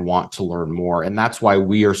positive and want to learn more. And that's why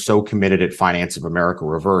we are so committed at Finance of America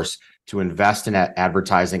Reverse to invest in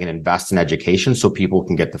advertising and invest in education so people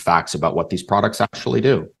can get the facts about what these products actually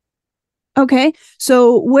do. Okay.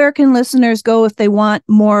 So where can listeners go if they want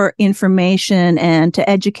more information and to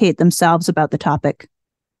educate themselves about the topic?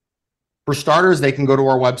 For starters, they can go to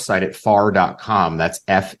our website at far.com. That's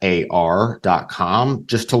FAR.com,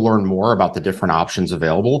 just to learn more about the different options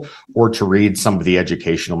available or to read some of the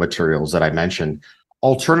educational materials that I mentioned.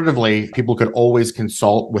 Alternatively, people could always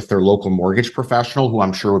consult with their local mortgage professional, who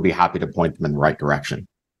I'm sure would be happy to point them in the right direction.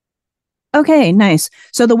 Okay, nice.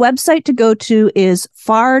 So the website to go to is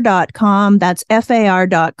FAR.com. That's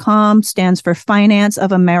FAR.com, stands for Finance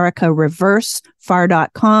of America Reverse,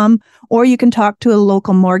 FAR.com. Or you can talk to a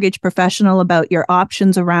local mortgage professional about your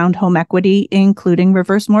options around home equity, including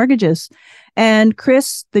reverse mortgages. And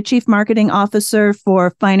Chris, the Chief Marketing Officer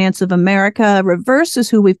for Finance of America Reverse, is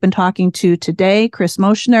who we've been talking to today, Chris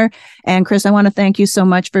Moschner. And Chris, I want to thank you so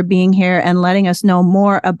much for being here and letting us know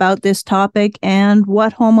more about this topic and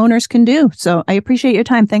what homeowners can do. So I appreciate your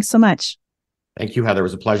time. Thanks so much. Thank you, Heather. It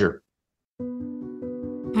was a pleasure.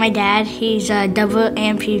 My dad, he's a double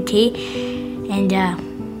amputee, and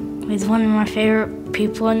he's one of my favorite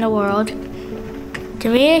people in the world. To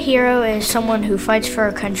me, a hero is someone who fights for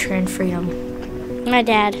our country and freedom. My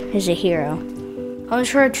dad is a hero. Homes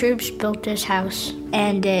for Our Troops built this house,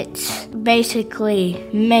 and it's basically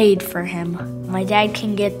made for him. My dad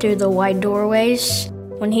can get through the wide doorways.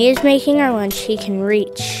 When he is making our lunch, he can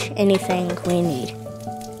reach anything we need.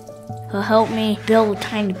 He'll help me build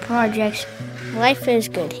tiny projects. Life is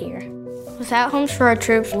good here. Without Homes for Our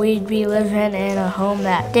Troops, we'd be living in a home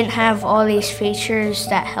that didn't have all these features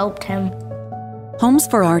that helped him. Homes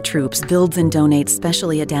for Our Troops builds and donates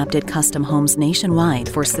specially adapted custom homes nationwide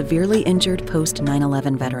for severely injured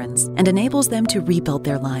post-9/11 veterans and enables them to rebuild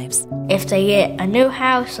their lives. If they get a new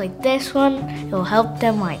house like this one, it'll help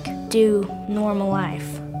them do normal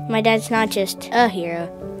life. My dad's not just a hero,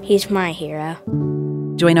 he's my hero.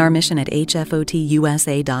 Join our mission at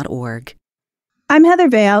hfotusa.org. I'm Heather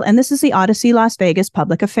Vale, and this is the Odyssey Las Vegas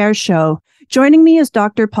Public Affairs Show. Joining me is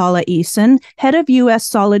Dr. Paula Eason, head of U.S.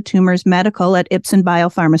 Solid Tumors Medical at Ipsen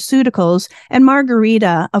Biopharmaceuticals, and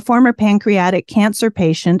Margarita, a former pancreatic cancer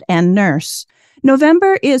patient and nurse.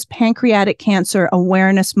 November is Pancreatic Cancer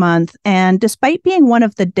Awareness Month, and despite being one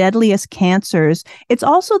of the deadliest cancers, it's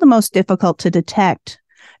also the most difficult to detect.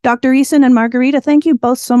 Dr. Eason and Margarita, thank you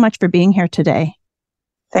both so much for being here today.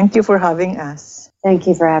 Thank you for having us. Thank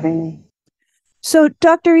you for having me. So,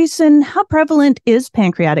 Dr. Eason, how prevalent is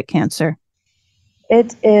pancreatic cancer?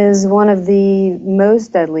 It is one of the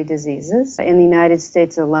most deadly diseases. In the United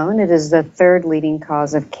States alone, it is the third leading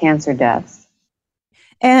cause of cancer deaths.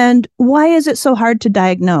 And why is it so hard to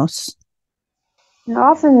diagnose?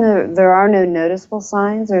 Often there are no noticeable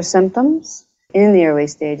signs or symptoms in the early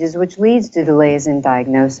stages, which leads to delays in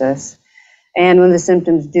diagnosis. And when the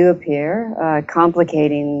symptoms do appear,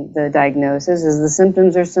 complicating the diagnosis is the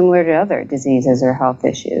symptoms are similar to other diseases or health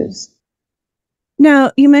issues.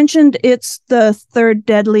 Now, you mentioned it's the third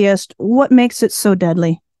deadliest. What makes it so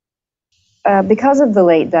deadly? Because of the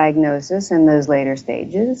late diagnosis in those later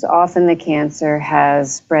stages, often the cancer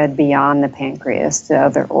has spread beyond the pancreas to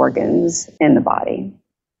other organs in the body.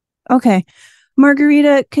 Okay.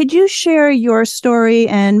 Margarita, could you share your story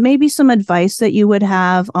and maybe some advice that you would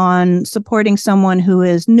have on supporting someone who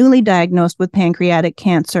is newly diagnosed with pancreatic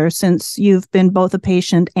cancer, since you've been both a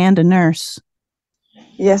patient and a nurse?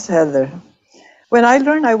 Yes, Heather. When I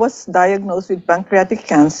learned I was diagnosed with pancreatic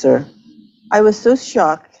cancer, I was so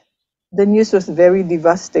shocked. The news was very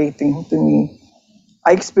devastating to me.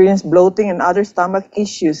 I experienced bloating and other stomach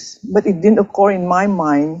issues, but it didn't occur in my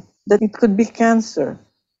mind that it could be cancer.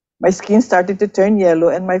 My skin started to turn yellow,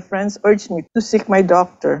 and my friends urged me to seek my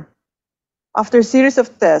doctor. After a series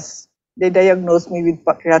of tests, they diagnosed me with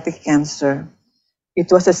pancreatic cancer.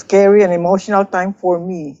 It was a scary and emotional time for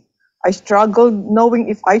me. I struggled knowing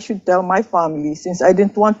if I should tell my family, since I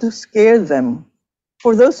didn't want to scare them.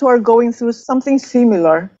 For those who are going through something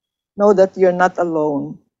similar, know that you're not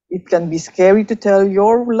alone. It can be scary to tell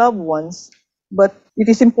your loved ones, but it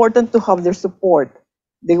is important to have their support.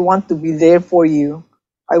 They want to be there for you.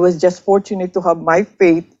 I was just fortunate to have my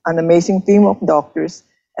faith, an amazing team of doctors,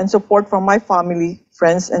 and support from my family,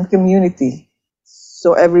 friends, and community.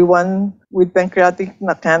 So everyone with pancreatic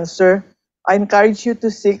cancer, I encourage you to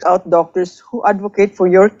seek out doctors who advocate for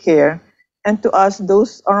your care and to ask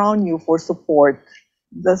those around you for support.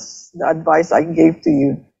 That's the advice I gave to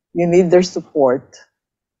you. You need their support.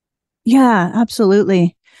 Yeah,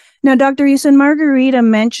 absolutely. Now, Dr. Eason, Margarita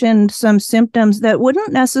mentioned some symptoms that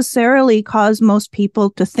wouldn't necessarily cause most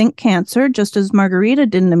people to think cancer, just as Margarita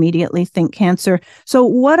didn't immediately think cancer. So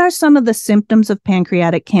what are some of the symptoms of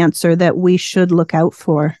pancreatic cancer that we should look out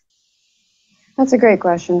for? That's a great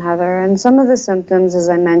question, Heather. And some of the symptoms, as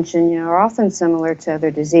I mentioned, are often similar to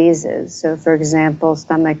other diseases. So, for example,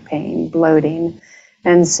 stomach pain, bloating.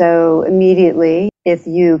 And so immediately, if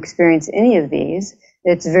you experience any of these,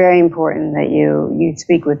 it's very important that you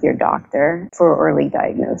speak with your doctor for early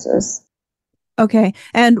diagnosis. Okay.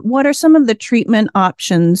 And what are some of the treatment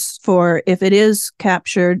options for if it is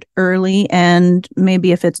captured early and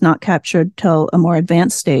maybe if it's not captured till a more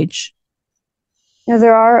advanced stage?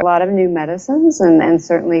 There are a lot of new medicines, and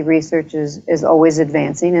certainly research is always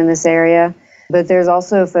advancing in this area. But there's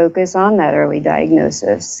also a focus on that early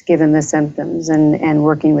diagnosis, given the symptoms, and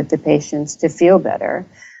working with the patients to feel better.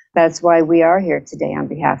 That's why we are here today on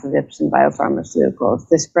behalf of Ipsen Biopharmaceuticals,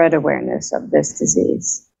 to spread awareness of this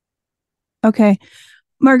disease. Okay.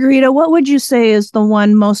 Margarita, what would you say is the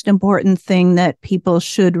one most important thing that people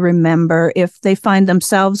should remember if they find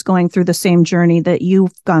themselves going through the same journey that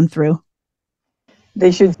you've gone through?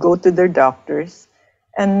 They should go to their doctors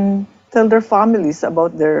and tell their families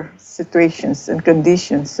about their situations and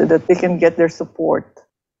conditions so that they can get their support.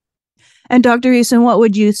 And Dr. Eason, what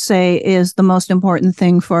would you say is the most important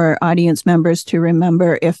thing for audience members to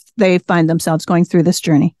remember if they find themselves going through this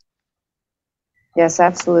journey? Yes,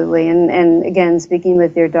 absolutely. And again, speaking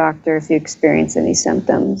with your doctor if you experience any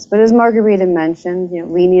symptoms. But as Margarita mentioned,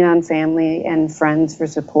 leaning on family and friends for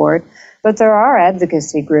support. But there are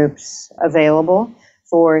advocacy groups available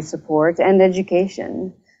for support and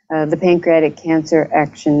education. The Pancreatic Cancer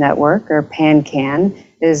Action Network, or PanCAN,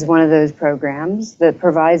 is one of those programs that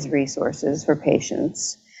provides resources for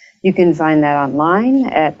patients. You can find that online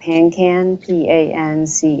at PanCAN,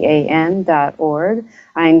 PANCAN.org.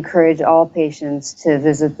 I encourage all patients to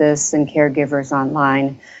visit this and caregivers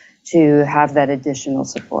online to have that additional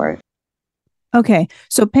support. Okay,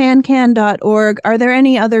 so pancan.org. Are there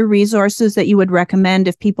any other resources that you would recommend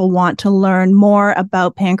if people want to learn more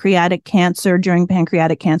about pancreatic cancer during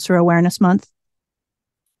Pancreatic Cancer Awareness Month?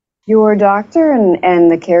 Your doctor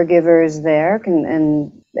and the caregivers there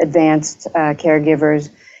and advanced caregivers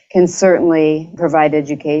can certainly provide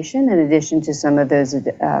education in addition to some of those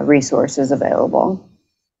resources available.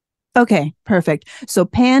 Okay, perfect. So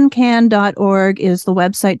pancan.org is the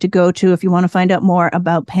website to go to if you want to find out more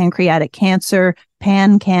about pancreatic cancer,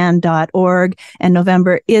 pancan.org. And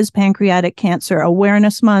November is Pancreatic Cancer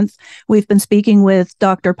Awareness Month. We've been speaking with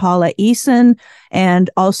Dr. Paula Eason and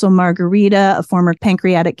also Margarita, a former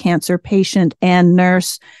pancreatic cancer patient and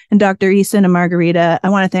nurse. And Dr. Eason and Margarita, I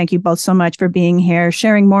want to thank you both so much for being here,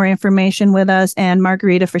 sharing more information with us, and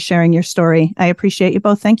Margarita for sharing your story. I appreciate you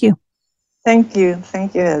both. Thank you. Thank you.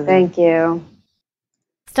 Thank you, Heather. Thank you.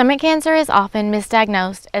 Stomach cancer is often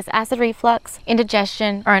misdiagnosed as acid reflux,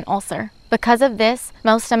 indigestion, or an ulcer. Because of this,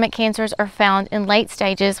 most stomach cancers are found in late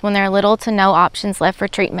stages when there are little to no options left for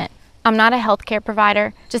treatment. I'm not a healthcare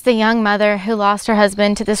provider, just a young mother who lost her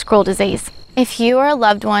husband to this cruel disease. If you or a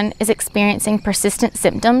loved one is experiencing persistent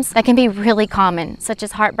symptoms that can be really common, such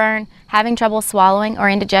as heartburn, having trouble swallowing, or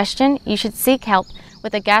indigestion, you should seek help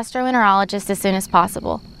with a gastroenterologist as soon as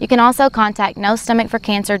possible. You can also contact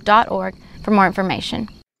nostomachforcancer.org for more information.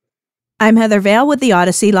 I'm Heather Vale with the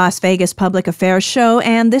Odyssey Las Vegas Public Affairs Show,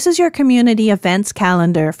 and this is your community events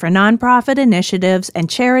calendar for nonprofit initiatives and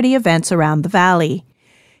charity events around the Valley.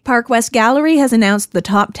 Park West Gallery has announced the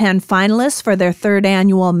top 10 finalists for their third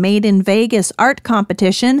annual Made in Vegas art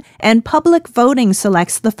competition, and public voting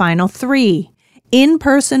selects the final 3.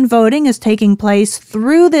 In-person voting is taking place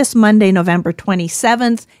through this Monday, November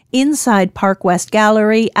 27th, inside Park West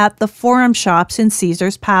Gallery at the Forum Shops in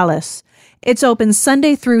Caesars Palace. It's open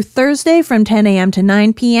Sunday through Thursday from 10 a.m. to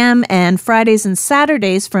 9 p.m. and Fridays and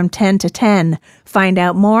Saturdays from 10 to 10. Find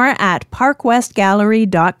out more at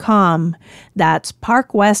parkwestgallery.com. That's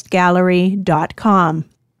parkwestgallery.com.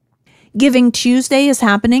 Giving Tuesday is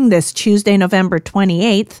happening this Tuesday, November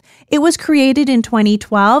 28th. It was created in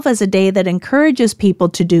 2012 as a day that encourages people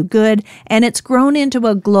to do good, and it's grown into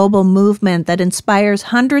a global movement that inspires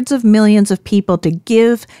hundreds of millions of people to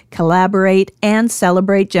give, collaborate, and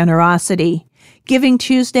celebrate generosity. Giving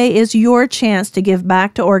Tuesday is your chance to give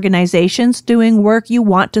back to organizations doing work you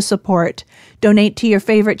want to support. Donate to your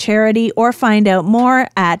favorite charity or find out more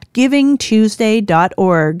at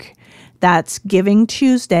givingtuesday.org. That's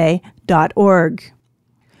givingtuesday.org.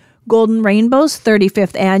 Golden Rainbow's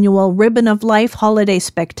 35th annual Ribbon of Life Holiday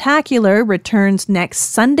Spectacular returns next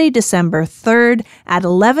Sunday, December 3rd at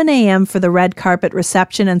 11 a.m. for the red carpet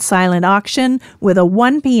reception and silent auction, with a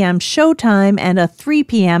 1 p.m. showtime and a 3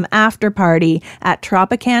 p.m. after party at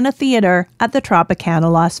Tropicana Theater at the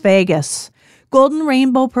Tropicana Las Vegas. Golden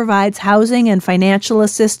Rainbow provides housing and financial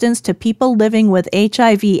assistance to people living with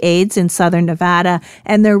HIV/AIDS in Southern Nevada,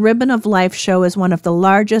 and their Ribbon of Life show is one of the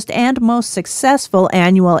largest and most successful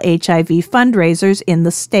annual HIV fundraisers in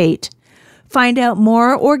the state. Find out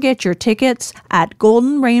more or get your tickets at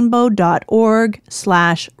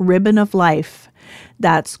goldenrainbow.org/Ribbon of Life.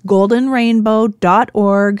 That's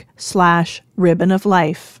goldenrainbow.org/Ribbon of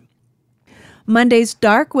Life. Monday's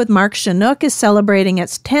Dark with Mark Chinook is celebrating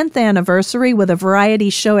its 10th anniversary with a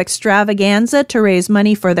variety show extravaganza to raise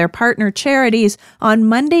money for their partner charities on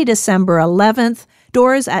Monday, December 11th.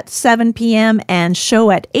 Doors at 7 p.m. and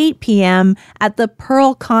show at 8 p.m. at the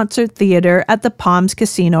Pearl Concert Theater at the Palms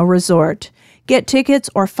Casino Resort. Get tickets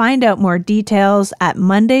or find out more details at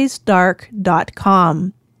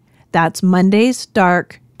mondaysdark.com. That's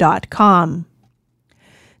mondaysdark.com.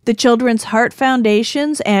 The Children's Heart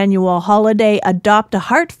Foundation's annual holiday Adopt a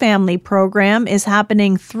Heart Family program is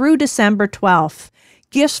happening through December 12th.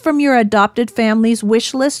 Gifts from your adopted family's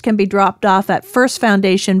wish list can be dropped off at First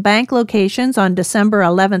Foundation Bank locations on December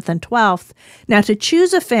 11th and 12th. Now, to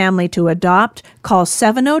choose a family to adopt, call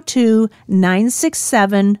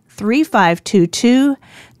 702-967-3522.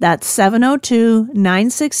 That's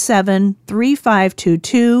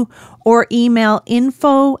 702-967-3522, or email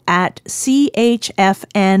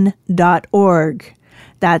info@chfn.org.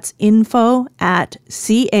 That's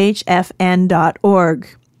info@chfn.org.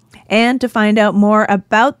 And to find out more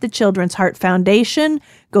about the Children's Heart Foundation,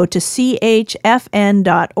 go to chfn.org.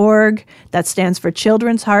 That stands for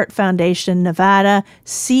Children's Heart Foundation Nevada,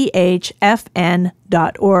 chfn.org.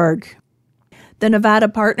 The Nevada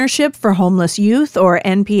Partnership for Homeless Youth, or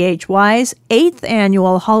NPHY's 8th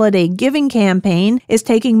annual holiday giving campaign is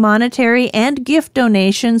taking monetary and gift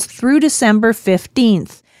donations through December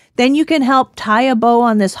 15th. Then you can help tie a bow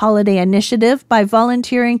on this holiday initiative by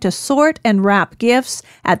volunteering to sort and wrap gifts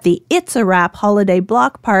at the It's a Wrap holiday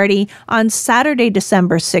block party on Saturday,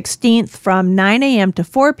 December 16th from 9 a.m. to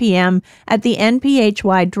 4 p.m. at the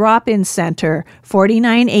NPHY Drop-In Center,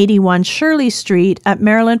 4981 Shirley Street at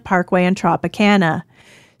Maryland Parkway in Tropicana.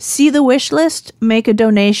 See the wish list, make a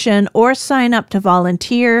donation, or sign up to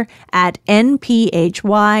volunteer at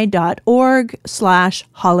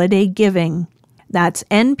nphy.org/holidaygiving. That's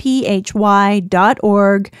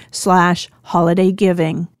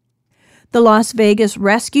nphy.org/holidaygiving. The Las Vegas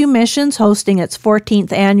Rescue Mission's hosting its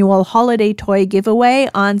 14th annual holiday toy giveaway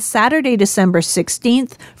on Saturday, December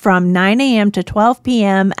 16th from 9 a.m. to 12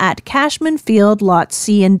 p.m. at Cashman Field, Lot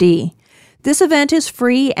C and D. This event is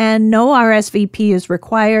free and no RSVP is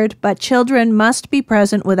required, but children must be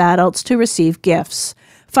present with adults to receive gifts.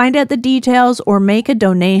 Find out the details or make a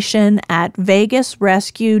donation at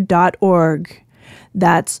vegasrescue.org.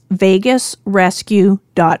 That's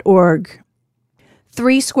vegasrescue.org.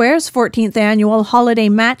 Three Square's 14th annual holiday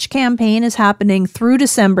match campaign is happening through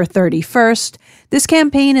December 31st. This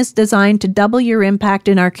campaign is designed to double your impact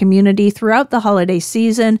in our community throughout the holiday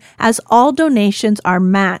season, as all donations are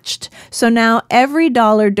matched. So now every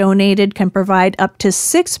dollar donated can provide up to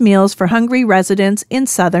 6 meals for hungry residents in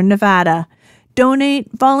Southern Nevada. Donate,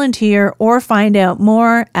 volunteer, or find out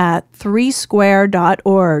more at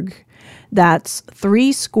 3square.org. That's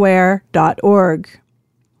 3square.org.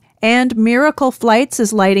 And Miracle Flights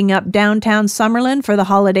is lighting up downtown Summerlin for the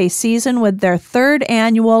holiday season with their 3rd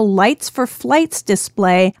annual Lights for Flights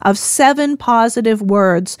display of 7 positive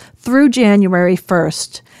words through January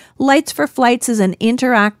 1st. Lights for Flights is an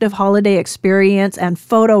interactive holiday experience and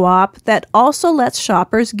photo op that also lets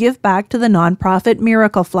shoppers give back to the nonprofit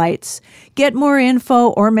Miracle Flights. Get more info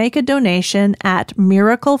or make a donation at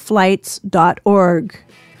miracleflights.org.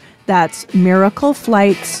 That's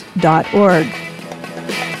miracleflights.org.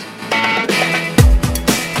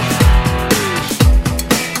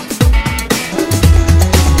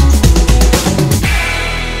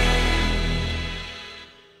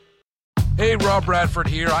 Hey, Rob Bradford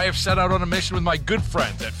here. I have set out on a mission with my good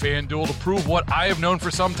friends at FanDuel to prove what I have known for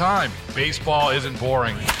some time. Baseball isn't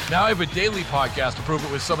boring. Now I have a daily podcast to prove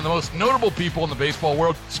it with some of the most notable people in the baseball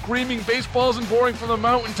world, screaming baseball isn't boring from the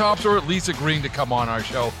mountaintops, or at least agreeing to come on our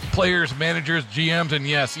show. Players, managers, GMs, and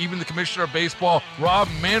yes, even the commissioner of baseball, Rob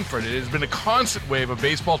Manfred. It has been a constant wave of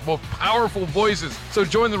baseball's most powerful voices. So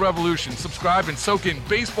join the revolution. Subscribe and soak in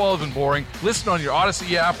Baseball Isn't Boring. Listen on your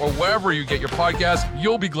Odyssey app or wherever you get your podcasts.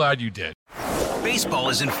 You'll be glad you did. Baseball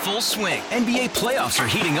is in full swing. NBA playoffs are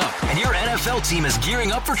heating up, and your NFL team is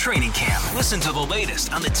gearing up for training camp. Listen to the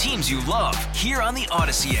latest on the teams you love here on the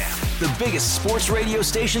Odyssey app. The biggest sports radio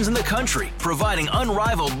stations in the country, providing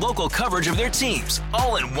unrivaled local coverage of their teams,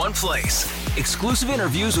 all in one place. Exclusive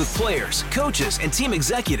interviews with players, coaches, and team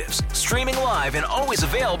executives, streaming live and always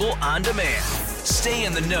available on demand. Stay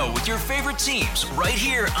in the know with your favorite teams right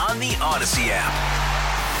here on the Odyssey app.